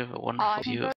 you have a Oh, wonderful I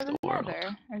can view go of to the the world.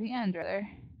 nether, or the end, rather.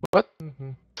 What?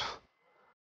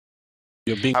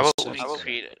 You're being How about possessed. we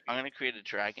create it? I'm gonna create a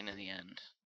dragon in the end.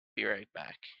 Be right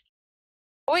back.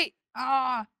 Wait,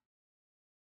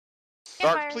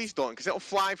 Dark, please don't, because it'll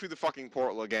fly through the fucking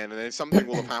portal again, and then something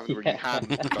will have happened where you had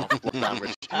enough blood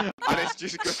damage, and it's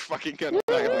just gonna fucking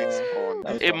annihilate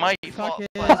spawn. It might Fuck fly it.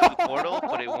 through the portal,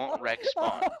 but it won't wreck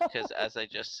spawn because, as I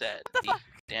just said, the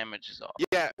damage is off.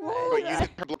 Yeah, but you need to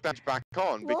put blood damage back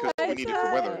on because we need it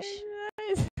for withers.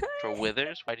 For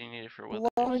withers? Why do you need it for withers?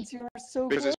 Lawrence, you are so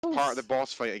Because close. it's part of the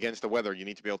boss fight against the wither, you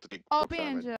need to be able to take oh, blood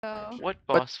damage. Banjo. What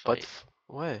boss fight?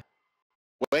 What?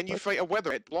 When you fight a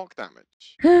wither, it block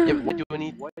damage. Yeah, but why do we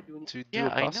need to do Yeah,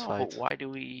 a I boss know, fight? but why do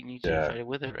we need to Yeah. fight a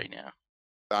wither right now?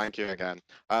 Thank you again.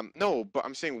 No, but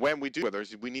I'm saying when we do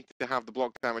withers, we need to have the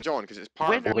block damage on because it's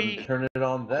part When of are it. Well, we, then turn it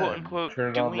on then. quote unquote,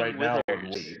 Turn it on doing right now.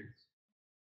 withers?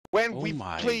 When Oh we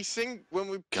my play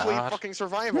play God. fucking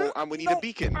survival and we need a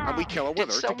beacon and we kill a Did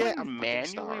wither to get a someone fucking manually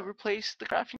star. replace the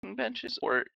crafting benches,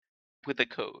 or with a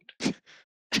code.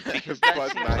 Because that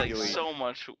Bud seems like manually. so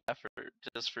much effort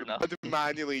just for nothing. Bud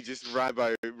manually just ran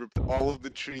by, ripped all of the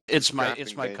trees. It's my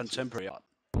crafting benches. contemporary art.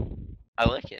 I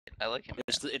like it. I like it.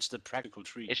 Man. It's the practical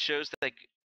tree. It shows that like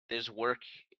there's work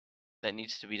that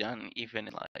needs to be done even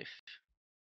in life,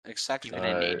 Exactly. even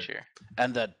in nature.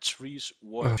 And that trees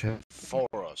work for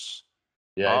us.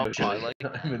 Yeah, Oh, no shit. I like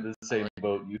I'm in the same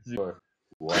boat you are.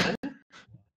 What?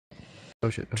 Oh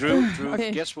shit. Drew,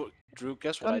 Okay. guess what? Drew,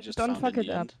 guess what I just Don't found fuck in it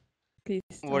the up, end? please.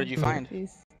 What did you don't, find?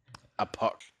 Please. A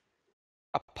puck.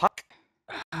 A puck?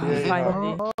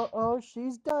 Finally. Oh,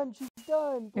 she's done. She's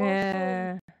done. Well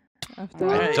Yeah. After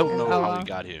I don't know an how hour. we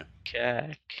got here.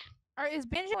 Cack. Or is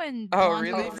Banjo and Oh, Blonde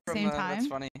really? at the From same the, time? That's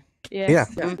funny.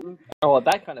 Yes. Yeah. Oh,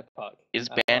 that kind of puck. Is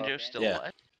That's Banjo how- still Yeah.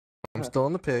 what? I'm still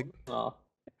on the pig. Oh.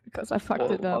 Because I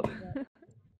fucked it up.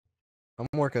 I'm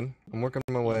working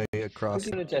my way across.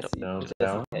 Who's gonna Jesse? Down, Jesse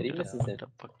down. Eddie misses him.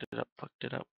 Fucked it up, fucked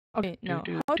it up. Okay, no. How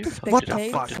to What the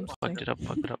spectate fuck? something. Fucked it up,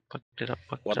 fucked it up, fucked it up,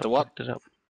 fucked What it the up, what? fucked it up.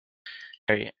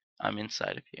 Harry, I'm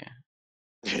inside of you.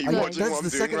 You Good. watching That's what I'm the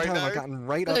doing second right time now? I've gotten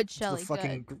right Good, up to Shelly, the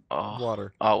fucking Oh,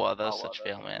 water. oh wow, that was such a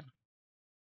fail, man.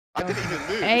 I didn't even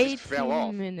move. It 18 just fell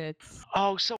off. minutes.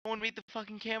 Oh, someone made the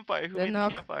fucking campfire. Who They're made the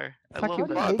not campfire? I fucking love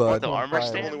that. make What, the the armor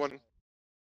campfire. The only stand? one.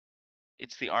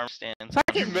 It's the arm stands.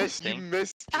 You missed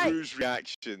Drew's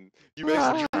reaction. You missed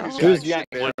Wow. Drew's Drew's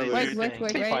reaction. What did earlier. you Wait,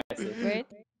 think? wait.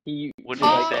 He What he did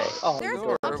he like, say? oh, There's no.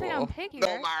 an upside down pig here.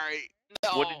 No, Mari.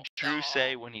 What did Drew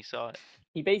say when he saw it?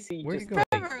 He basically Where just you going?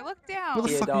 Trevor, look down. Where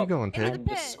the fuck are you going, Into the pig? and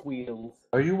just pit. squealed.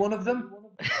 Are you one of them?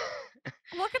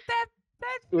 Look at that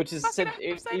Which is fucking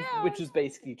said, upside down. which was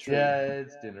basically true. Yeah,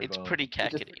 it's dinner It's bone. pretty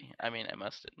cackety. I mean, I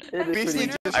must admit. It is Basically,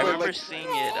 pretty, just I went remember like, seeing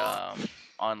it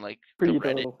on like the pretty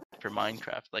Reddit adorable. for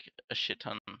Minecraft like a shit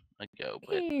ton ago,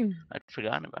 but Hey. I'd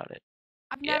forgotten about it.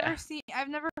 I've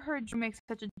never heard Drew make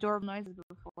such adorable noises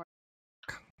before.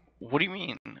 What do you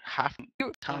mean? Half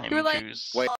the time you're like,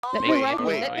 Drew's wait, Let me making write you.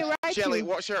 wait. Let me write Shelly, you.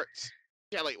 what shirts?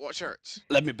 Shelly, what shirts?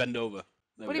 Let me bend over.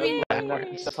 There What we do you go. mean?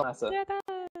 Backwards. That's matter.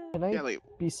 Can I Shelly,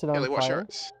 be set on Shelly, what fire?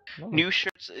 shirts? No. New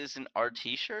shirts is an RT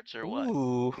shirts or what?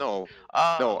 Ooh. No,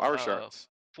 Oh, no, our shirts.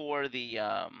 for the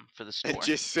store. It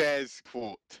just says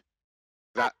quote.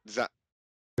 That.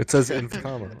 It says in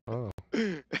comma. Oh.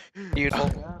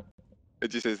 Beautiful. It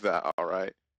just says that. All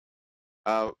right.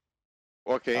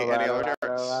 Okay. Alright, Any other alright,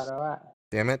 shirts? alright.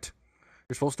 Damn it.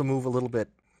 You're supposed to move a little bit.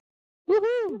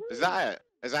 Woohoo! Is that it?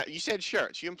 Is that you said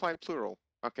shirts? You implied plural.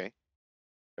 Okay.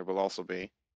 There will also be.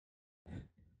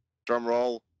 Drum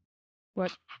roll.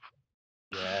 What?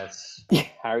 Yes.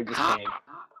 Harry just came.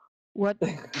 What?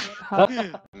 How?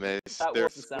 That Mr.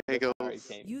 was the sound of Harry Squiggles.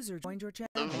 came. User joined your channel.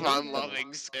 The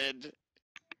fun-loving Sid.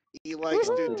 He likes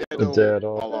to The diddle dead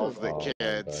all of the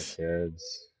kids.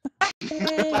 Thank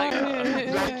you.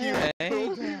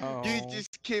 Lego. You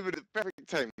just came at the perfect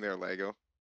time there, Lego.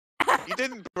 You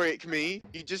didn't break me.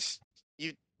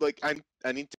 You like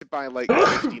I need to buy like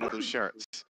 15 of those shirts.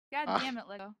 God damn it,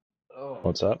 Lego.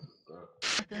 What's up?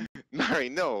 Mary,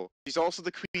 no. She's also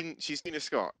the queen. She's Queen of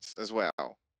Scots as well.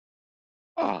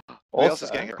 What else is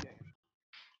getting her?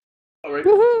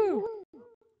 Woohoo!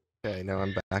 Okay, now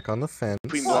I'm back on the fence.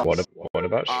 Queen Blocks. What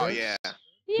about Oh shirts? yeah.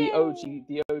 The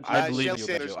OG. I believe Shell you,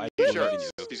 said Benjo. there's I new believe in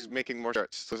shirts. She's making more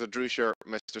shirts. There's a Drew shirt,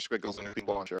 Mr. Squiggles, and a Queen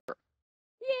Blonde shirt.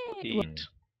 Yay!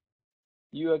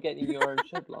 You are getting your own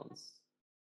Shiblons.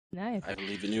 Nice. I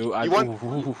believe in you. You want?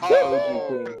 Ooh.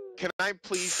 Oh, can I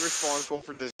please be responsible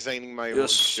for designing my You're own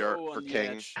shirt so for on the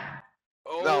King? edge.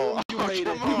 Oh, No, you made it.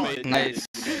 come You on. made it. Nice.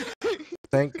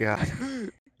 Thank God.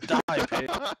 Die, pig.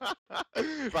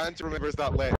 Vance remembers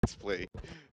that Let's Play.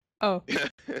 Oh.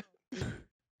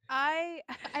 I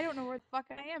don't know where the fuck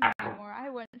I am anymore. I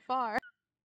went far.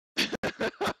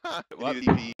 What?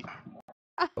 DP.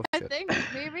 Oh, I shit. think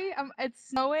maybe it's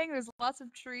snowing. There's lots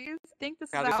of trees. I think this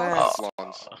is Gotta a be house. fast.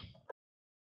 Lawns.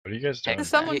 What are you guys doing? There's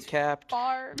someone's Get capped.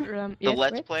 farm. The Yes,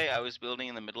 Let's wait. Play I was building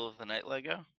in the middle of the night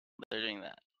Lego. They're doing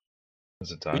that.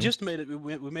 Is it We time? just made it.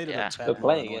 We made it Yeah. a tad They're more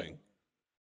playing annoying. it.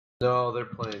 No, they're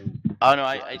playing. Oh no,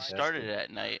 I started it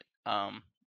at night.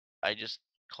 I just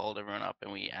called everyone up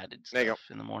and we added There you go. stuff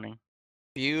in the morning.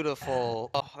 Beautiful.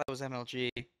 Oh, that was MLG.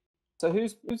 So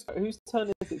whose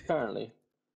turn is it currently?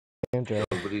 Banjo.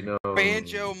 Nobody knows.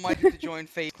 Banjo might have to join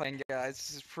FaZe Clan, guys.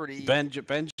 This is pretty.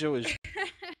 Banjo is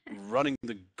running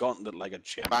the gauntlet like a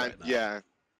champ right now. Yeah.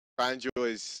 Banjo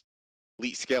is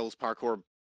elite skills parkour to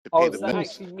pay Oh, the so that bills.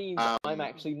 actually means I'm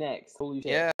actually next. Holy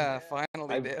shit! Yeah,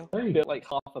 finally, I Dale. built like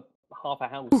half a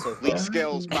house. So Elite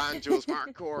skills, Banjo's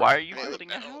parkour. Why are you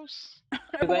building a house?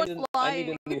 Everyone's I need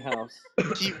lying. a new house.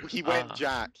 He went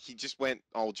Jack. He just went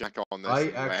all Jack on this. I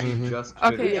and actually left. just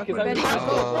Okay, finished okay, my Benny, dinner.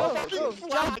 go,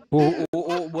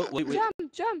 jump,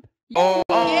 Wait. jump. Oh,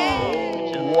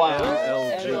 Yeah. Wow.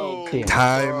 MLG.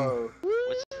 Time.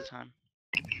 What's the time?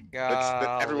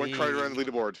 Everyone crowd around the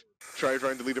Golly. leaderboard. Crowd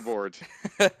around the leaderboard.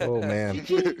 Oh man.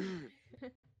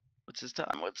 What's his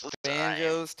time? What's the time?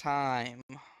 Banjo's time.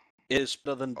 It's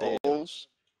better than Dale's.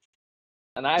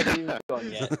 And I haven't even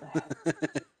gone yet.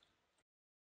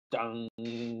 Dun.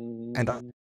 And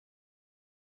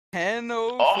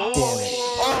 10:04.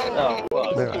 Oh,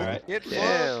 well, There. alright. Get fucked.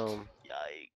 Damn.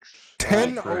 Yikes.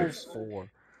 10:04.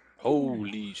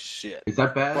 Holy shit. Is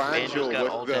that bad? Banjo got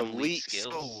all with the them elite elite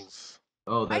skills. skills.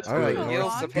 Oh, that's Alright, good.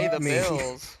 Skills to pay the Me.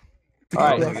 bills.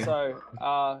 Alright, Yeah. so,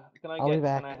 can I I'll be get,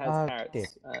 back. can I have Dick.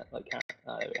 carrots? Like carrot,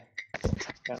 there we go.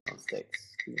 Carrot on sticks.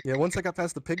 Yeah, once I got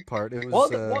past the pig part, it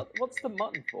was What's the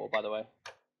mutton for, by the way?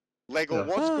 Lego, Yeah.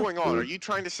 what's going on? Are you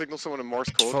trying to signal someone in Morse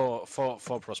code?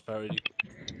 For prosperity.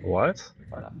 What?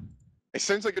 Fair enough. It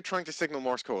sounds like you're trying to signal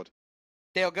Morse code.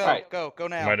 Dale, go, Alright. go It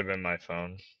now. might have been my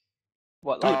phone.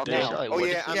 What, Oh, like okay. now? Oh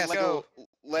yeah, and Yes,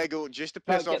 Lego, just to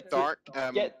No, piss off Dark,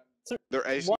 there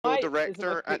is Why no isn't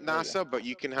director my at NASA, but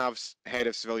you can have head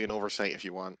of civilian oversight if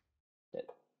you want.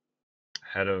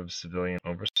 Head of civilian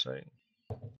oversight.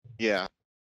 Yeah.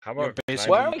 How You're about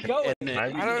basically Where are we going? Can I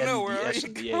be? I don't know, where are you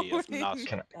SDA of going?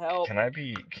 NASA. Help.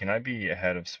 Can I be a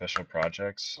head of special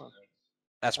projects?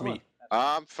 That's me.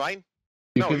 Fine.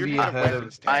 You No, can you're be head a of head of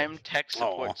weapons tech. I'm tech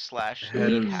support /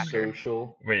 head lead of hacker.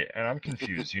 social. Wait, and I'm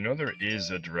confused. You know there is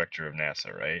a director of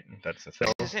NASA, right? That's the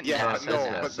thing. This isn't Yeah, NASA.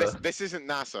 no, but this NASA. this isn't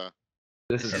NASA.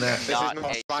 This is This NASA. is This not is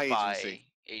not a spy spy agency.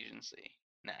 agency.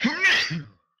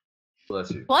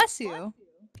 Bless you. Bless you.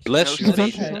 Bless No you.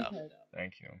 space stuff.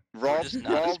 Thank you. Rob, just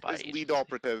not a Rob spy is agency. lead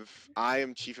operative. I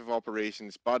am chief of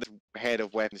operations. Bud is head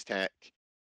of weapons tech.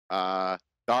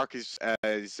 Dark is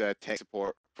tech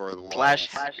support for the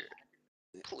Slash laws. hacker.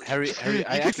 Harry, You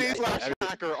can say slash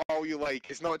hacker all you like.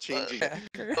 It's not changing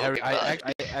it. Harry, I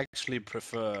God. actually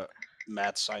prefer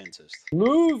mad scientist.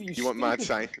 Move, you You want mad stupid-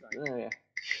 science? Oh, yeah.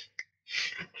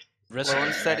 Well,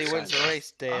 instead he wins the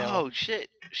race, Dale. Oh shit,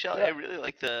 Shelly, I really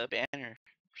like the banners.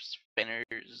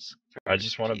 I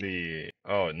just want to be.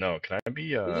 Oh no, can I be?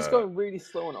 You're just going really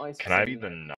slow on ice. Can I be the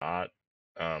not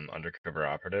undercover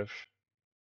operative?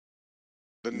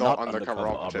 The not undercover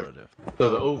operative. So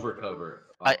the overcover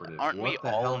operative. Aren't we What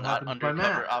the all hell not happened to my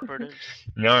undercover map? operatives?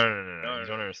 No. You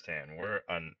don't understand.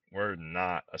 We're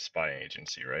not a spy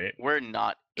agency, right? We're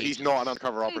not. He's not an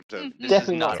undercover operative. This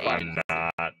Definitely is not So agent.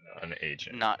 I'm not an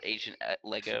agent. Not agent at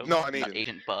Lego. Not an agent.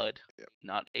 Agent Bud.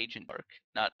 Not agent Mark.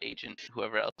 Not agent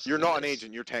whoever else. You're is in not an this.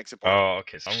 agent. You're tech support. Oh,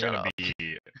 okay. So I'm Shut gonna up.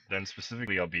 be. Then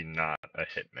specifically, I'll be not a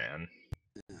hitman.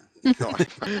 No.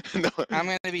 I'm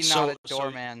gonna be So- not a so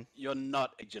doorman. You're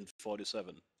not Agent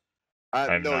 47.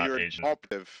 I'm no, not you're agent. an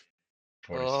operative.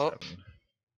 47.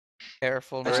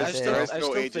 Careful, There now, is, Dale. there is I no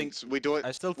still agents. We don't.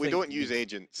 I still We think don't use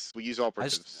agents. We use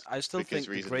operatives. I still because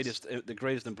think the reasons.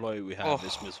 greatest employee we have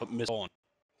is Miss Horn.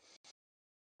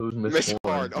 Who's Miss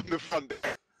Horn on the front.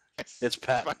 Yes, It's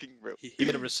Pat. Fucking real. He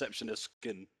made a receptionist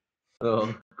skin.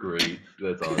 Oh, great.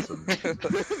 That's awesome.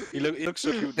 He looks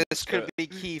so cute. This could be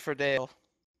key for Dale.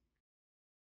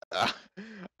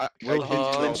 Will he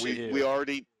No, clinch it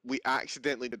here? we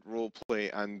accidentally did roleplay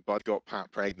and Bud got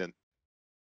Pat pregnant.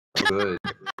 Good.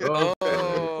 Oh,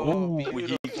 Oh, he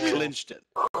beautiful. clinched it.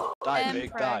 Die, And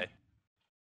Vic, Preg. die.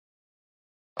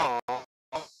 Oh,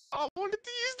 I wanted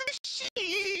to use the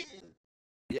machine.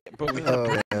 Yeah, but we had a Oh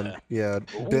plan man, there. yeah.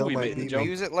 Ooh, Dale we might made the beat jump. me.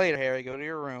 Use it later, Harry. Go to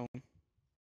your room.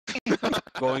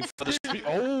 Going for the street.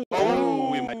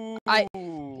 Oh, we might. I.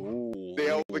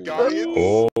 Dale the Guardian.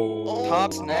 Oh.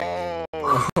 Pop's neck.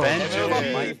 Banjo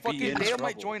Fucking- might be fucking in Dale trouble.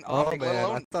 might join Oh Optic, let man, I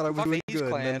alone thought I was fuck doing FaZe good,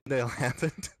 and Clan. then Dale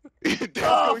happened. Dale's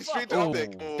going straight to fuck.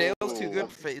 Optic. Dale's too good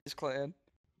for FaZe Clan.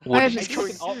 I He's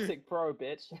fucking Optic Pro,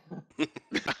 bitch.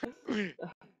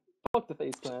 Fuck the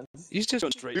FaZe Clan. He's just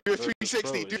going straight. Do a for 360.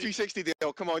 pro, Do is he? 360,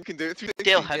 Dale. Come on, you can do it. 360.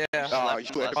 Dale had Yeah. Ah,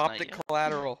 slept you last Optic night.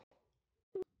 collateral.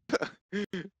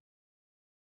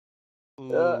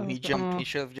 Ooh, Uh, he jumped. He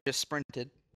should have just sprinted.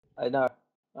 I know.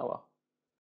 Oh well.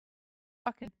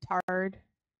 Fucking tard.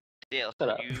 Dale, Shut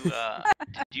have up.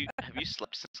 have you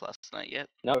slept since last night yet?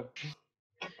 No.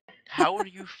 How are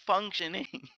you functioning?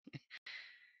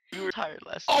 You were tired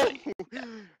last Oh, night.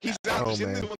 he's Oh,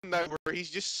 in man. the one now where he's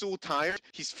just so tired,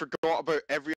 he's forgot about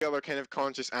every other kind of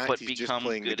conscious act. But He's just become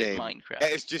playing the good at game. Minecraft.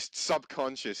 It is just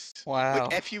subconscious. Wow.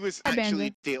 Like if he was Hi,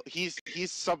 actually Dale, he's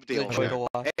sub Dale. Good show to now.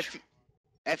 watch.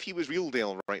 If he was real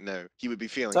Dale right now, he would be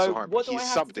feeling so So hard. what But do I he's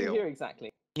have sub to do Dale. here exactly?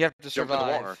 You have to Jump in the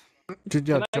survive. water. Good Can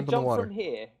job, I jump in the jump water. from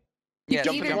here? Yeah,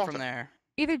 Jump so in the jump water. from there.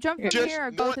 Either jump from Just here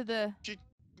or know go it. to the.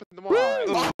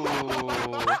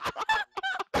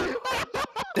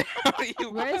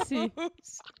 Where is he?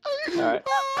 Alright.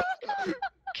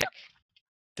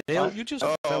 Dale, you just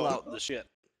fell out the shit.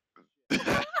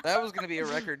 That was gonna be a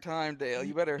record time, Dale.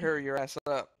 You better hurry your ass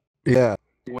up. Yeah.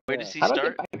 Where does he How do I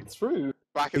start? get back through?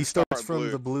 Back He at the start starts of from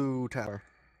blue. the blue tower.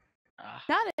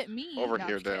 Not at me. Over No,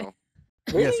 here, I'm kidding.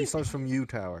 Dale. Yes, he starts from U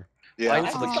tower. Yeah. Why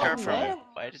doesn't he start from?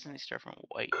 Why doesn't he start from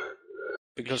white?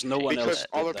 Because no one else did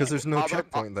that. Because there's no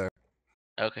checkpoint there.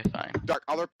 Okay, fine. Doc,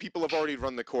 other people have already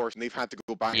run the course and they've had to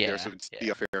go back there, so Yeah, it'd be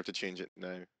unfair to change it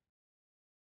now.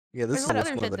 Yeah, this There's is a the lot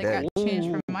last of one of shit the that day. got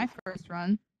changed from my first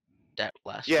run. That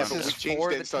last Yeah, run but was we changed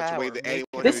for it in the such a way tower. that Make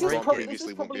anyone This who's is gone probably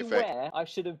previously won't be affected. where I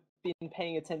should have been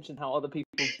paying attention how other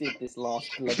people did this last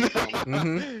bloody jump.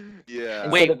 Yeah.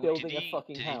 Instead Wait, of building a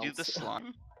fucking did house. he do the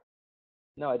slime?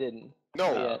 No, I didn't.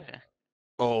 No. Not yet. Okay.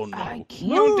 Oh no. I can't.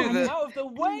 You don't do Move that. out of the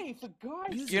way, for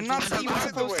God's You're not Move even out of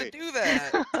the supposed to way. do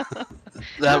that.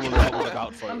 That will not work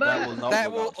out for you. I'm That back. will not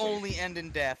That work will out for you. only end in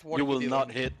death. What You are you will doing?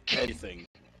 not hit anything.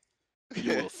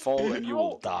 You will fall and you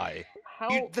will die.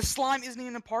 How? The slime isn't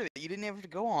even a part of it. You didn't have to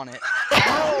go on it.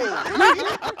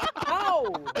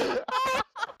 How?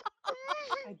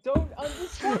 I don't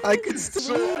understand. I can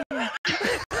still.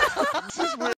 This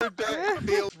is where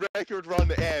Dale's record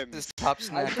run ends. This top I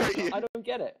snap. don't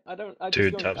get it. I don't. I just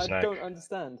Dude, don't. tough I snack. don't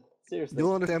understand. Seriously.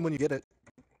 You'll understand when you get it.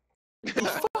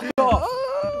 Fuck off.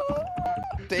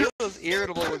 Dale is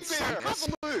irritable with sickness.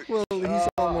 Well, he's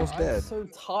almost dead. I'm so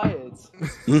tired.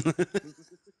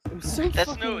 I'm so That's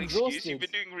fucking no excuse. exhausted. You've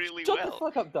been doing really Shut well. the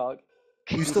fuck up, dog.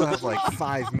 You still have like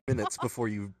 5 minutes before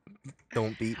you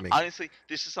don't beat me. Honestly,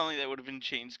 this is something that would have been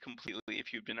changed completely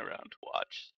if you'd been around to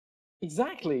watch.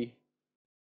 Exactly.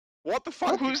 What the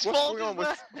fuck? Whose What's fault going on is with?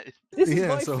 that? This is Yeah,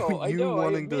 my so fault. I you know.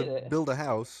 wanting I admit to it. build a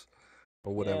house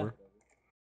or whatever.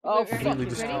 Oh, Ready? fucking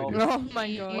Really hell. destroyed Oh my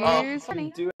I god. can't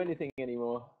fucking do anything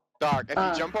anymore. Doc, if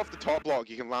you jump off the top block,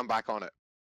 you can land back on it.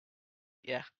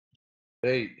 Yeah.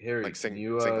 Hey, Harry, Like can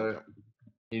you single jump.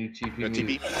 can you TP No,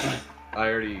 me? TP? I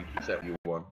already sent you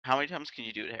one. How many times can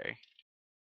you do it, Harry?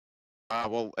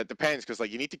 Well, it depends, because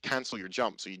like you need to cancel your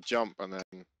jump, so you jump and then.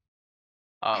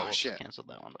 Oh, Oh, whoops, shit. canceled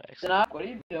that one by accident. Zanak, what are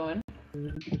you doing?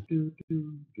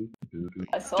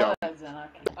 I saw Jump. that, Zanak.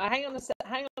 Hang on a second.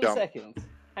 Hang on Jump. a second.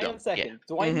 Hang on a Jump. second.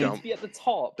 Do I Mhm. need Jump. to be at the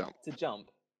top Jump. to jump?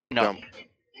 No. Jump.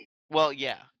 Well,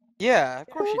 yeah. Yeah, of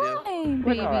course you do.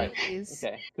 Fine, Alright. babies.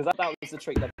 Okay. Because that was the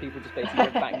trick that people just basically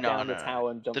went back No, down no, the no.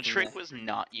 tower and jumped The from trick there. was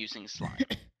not using slime.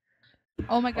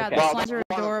 Oh my god, Okay. the Well, slimes that's are one of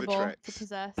the adorable to tricks.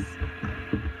 possess. The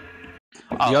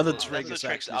Oh, other well, trick that's is the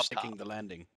trick's actually up sticking top. the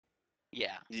landing.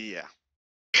 Yeah. Yeah.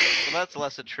 So that's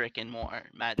less a trick and more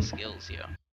mad skills, yo.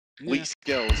 Weak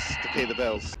skills to pay the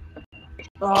bills.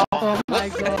 Oh my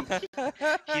god.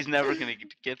 He's never gonna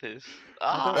get this.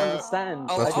 I don't Ah. understand. A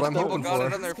That's lot what of I'm people hoping got for.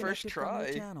 it on their first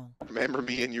try. Remember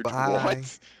me and your Bye.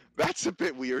 what? That's a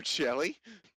bit weird, Shelley.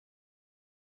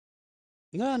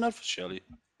 No, not for Shelly.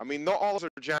 I mean, not all of us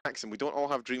are Jackson. We don't all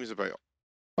have dreams about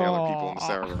the other people in the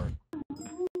server.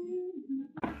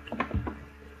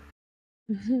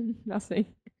 Nothing.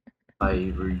 Hi,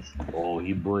 Avery. Oh,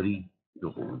 hey, buddy.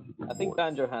 I think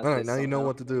Banjo has Alright, this now you know somehow.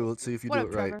 what to do. Let's see if you What do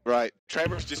up, it right. Trevor? Right,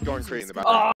 Trevor's just going crazy in the back.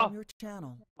 Ah! I. And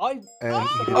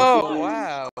he did Oh,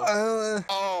 wow.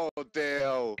 Oh,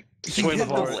 Dale. Twin I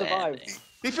heart. survived.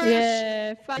 He finished.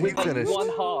 Yeah, fun. With finished. one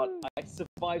heart, I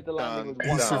survived the landing with He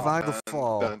one heart. survived the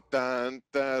fall. Dun, dun,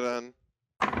 dun,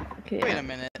 dun. Okay. Wait a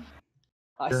minute.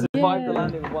 I survived the Yeah.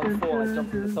 landing with one fall. I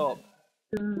jumped to the top.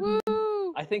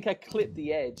 Woo! I think I clipped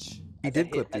the edge. He as I did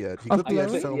hit- clip the edge. He Oh, clipped the edge,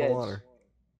 really? fell in the water.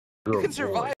 You can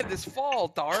survive this fall,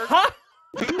 Dark. Ha!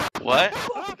 What?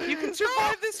 You can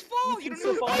survive this fall. You don't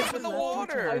need to dive in the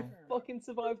water. I fucking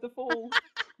survived the fall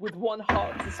with one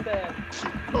heart to spare.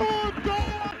 Oh,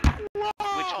 God.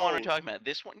 Which one are we talking about?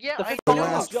 This one? Yeah, The I final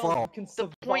know. last jump, fall. you can The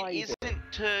point survive it.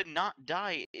 isn't to not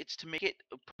die; it's to make it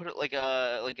put it like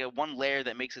a one layer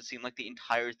that makes it seem like the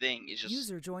entire thing is just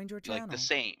User joined your like the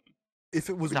same. If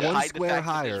it was To one hide the square fact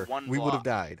that there's higher, one we would have block.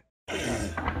 died.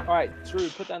 Alright, Drew,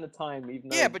 put down the time. Even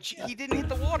though Yeah, but he didn't hit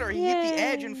the water. He hit the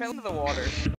edge and fell into the water.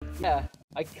 Yeah,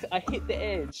 I hit the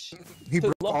edge. He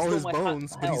Still broke lost all his my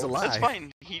bones, but he's health. alive. That's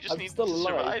fine. He just I'm needs still to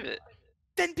alive. survive it.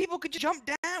 Then people could just jump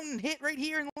down and hit right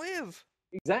here and live.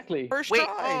 Exactly. First Wait,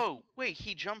 try. wait,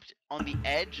 he jumped on the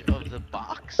edge of the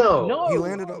box? No, He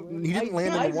landed. He didn't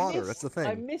land in the water. missed- That's the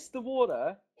I thing. missed the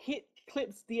water,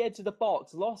 clipped the edge of the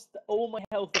box, lost all my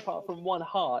health apart from one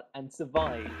heart, and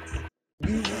survived.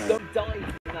 You don't die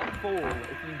from that fall if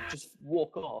you just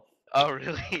walk off. Oh,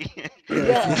 really?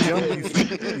 Yeah, if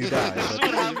you jump, you die. This is But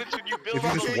what happens when you build if you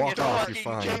a just thing walk in off, you're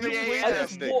fucking fine. GTA. I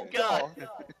just walked God.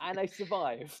 off, and I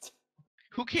survived.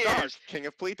 Who Stars, cares? king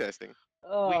of playtesting.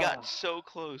 We got so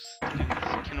close to do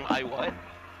this. Can I what?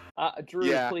 Drew,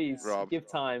 Yeah, please Rob. give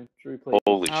time. Drew, please.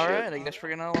 Holy All shit. right, I guess we're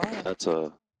gonna allow. That's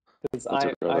a Because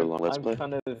rather long let's I'm play.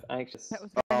 kind of anxious. That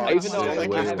was Oh, very Even it's though only I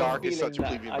because have a Dark is feeling such a that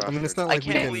plebeian I I mean, it's bastard. not I like we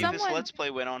can't can. believe this Someone- Let's Play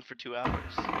went on for 2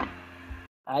 hours.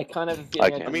 I kind of have a I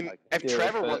feeling can. I mean, if do it,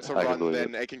 Trevor but- wants a I can run, believe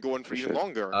then it. it can go on for We even should.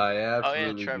 longer. I Oh yeah,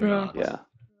 absolutely Trevor. do Yeah. not. Yeah.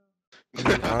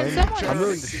 I mean, If someone I'm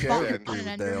willing to just share said- it on with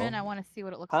an Dale. Enderman, I want to see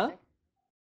what it looks Huh? like.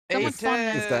 Someone spawned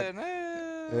an Is that-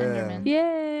 Enderman. Yay!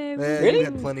 Yeah, Really? you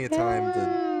had plenty of time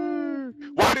to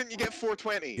Why didn't you get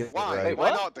 420? get it Why? right. Wait,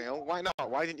 Why what? not, Dale? Why not?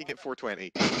 Why didn't you get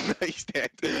 420? He's dead.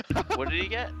 What did he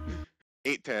get?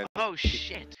 810. Oh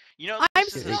shit! You know I'm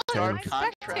this is still a stark in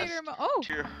contrast spectator mode. Oh,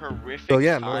 to your horrific So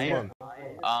yeah, more time.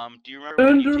 one. Do you remember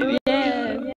when you did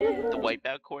Yeah. the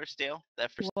wipeout course, Dale?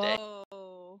 That first day?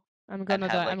 Whoa. I'm And gonna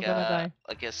had die. like I'm gonna die.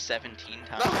 like a 17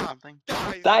 time or something.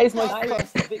 That is my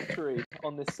first victory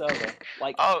on this server.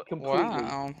 Like, Oh, completely.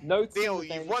 wow. No team Dale,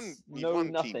 events, you've won. You've no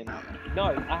won nothing. team. No,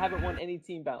 I haven't won any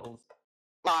team battles.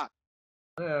 Ah,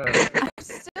 I'm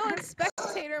still in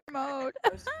spectator mode.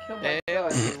 Dale,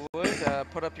 if you would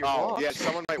put up your oh, blocks. yeah,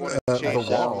 someone might want The to change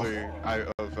that wall. blue out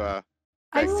of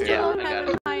I spectator. still I got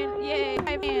have mine. Yay,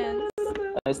 5 hands.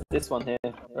 It's this one here,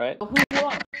 right?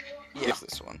 Yes,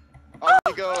 this one. On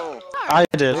you go. I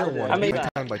did. Dale won. I mean, my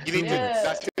time by You 2 need to. minutes.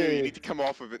 That's 2. You need to come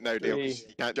off of it now, Dale. 'Cause Three.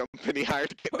 you can't jump any higher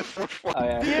to get the 4th one.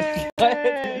 Oh,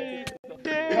 yeah.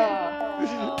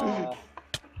 Ah.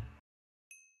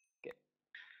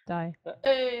 Die.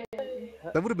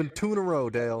 That would have been 2 in a row,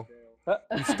 Dale.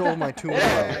 You stole my 2 in a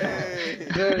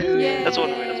row. Yay. That's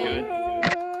one way to do it.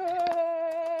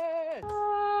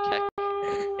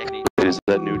 Is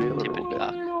that new Dale or Tip and old Dale?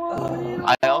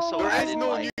 cock. I also There is added no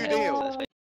like new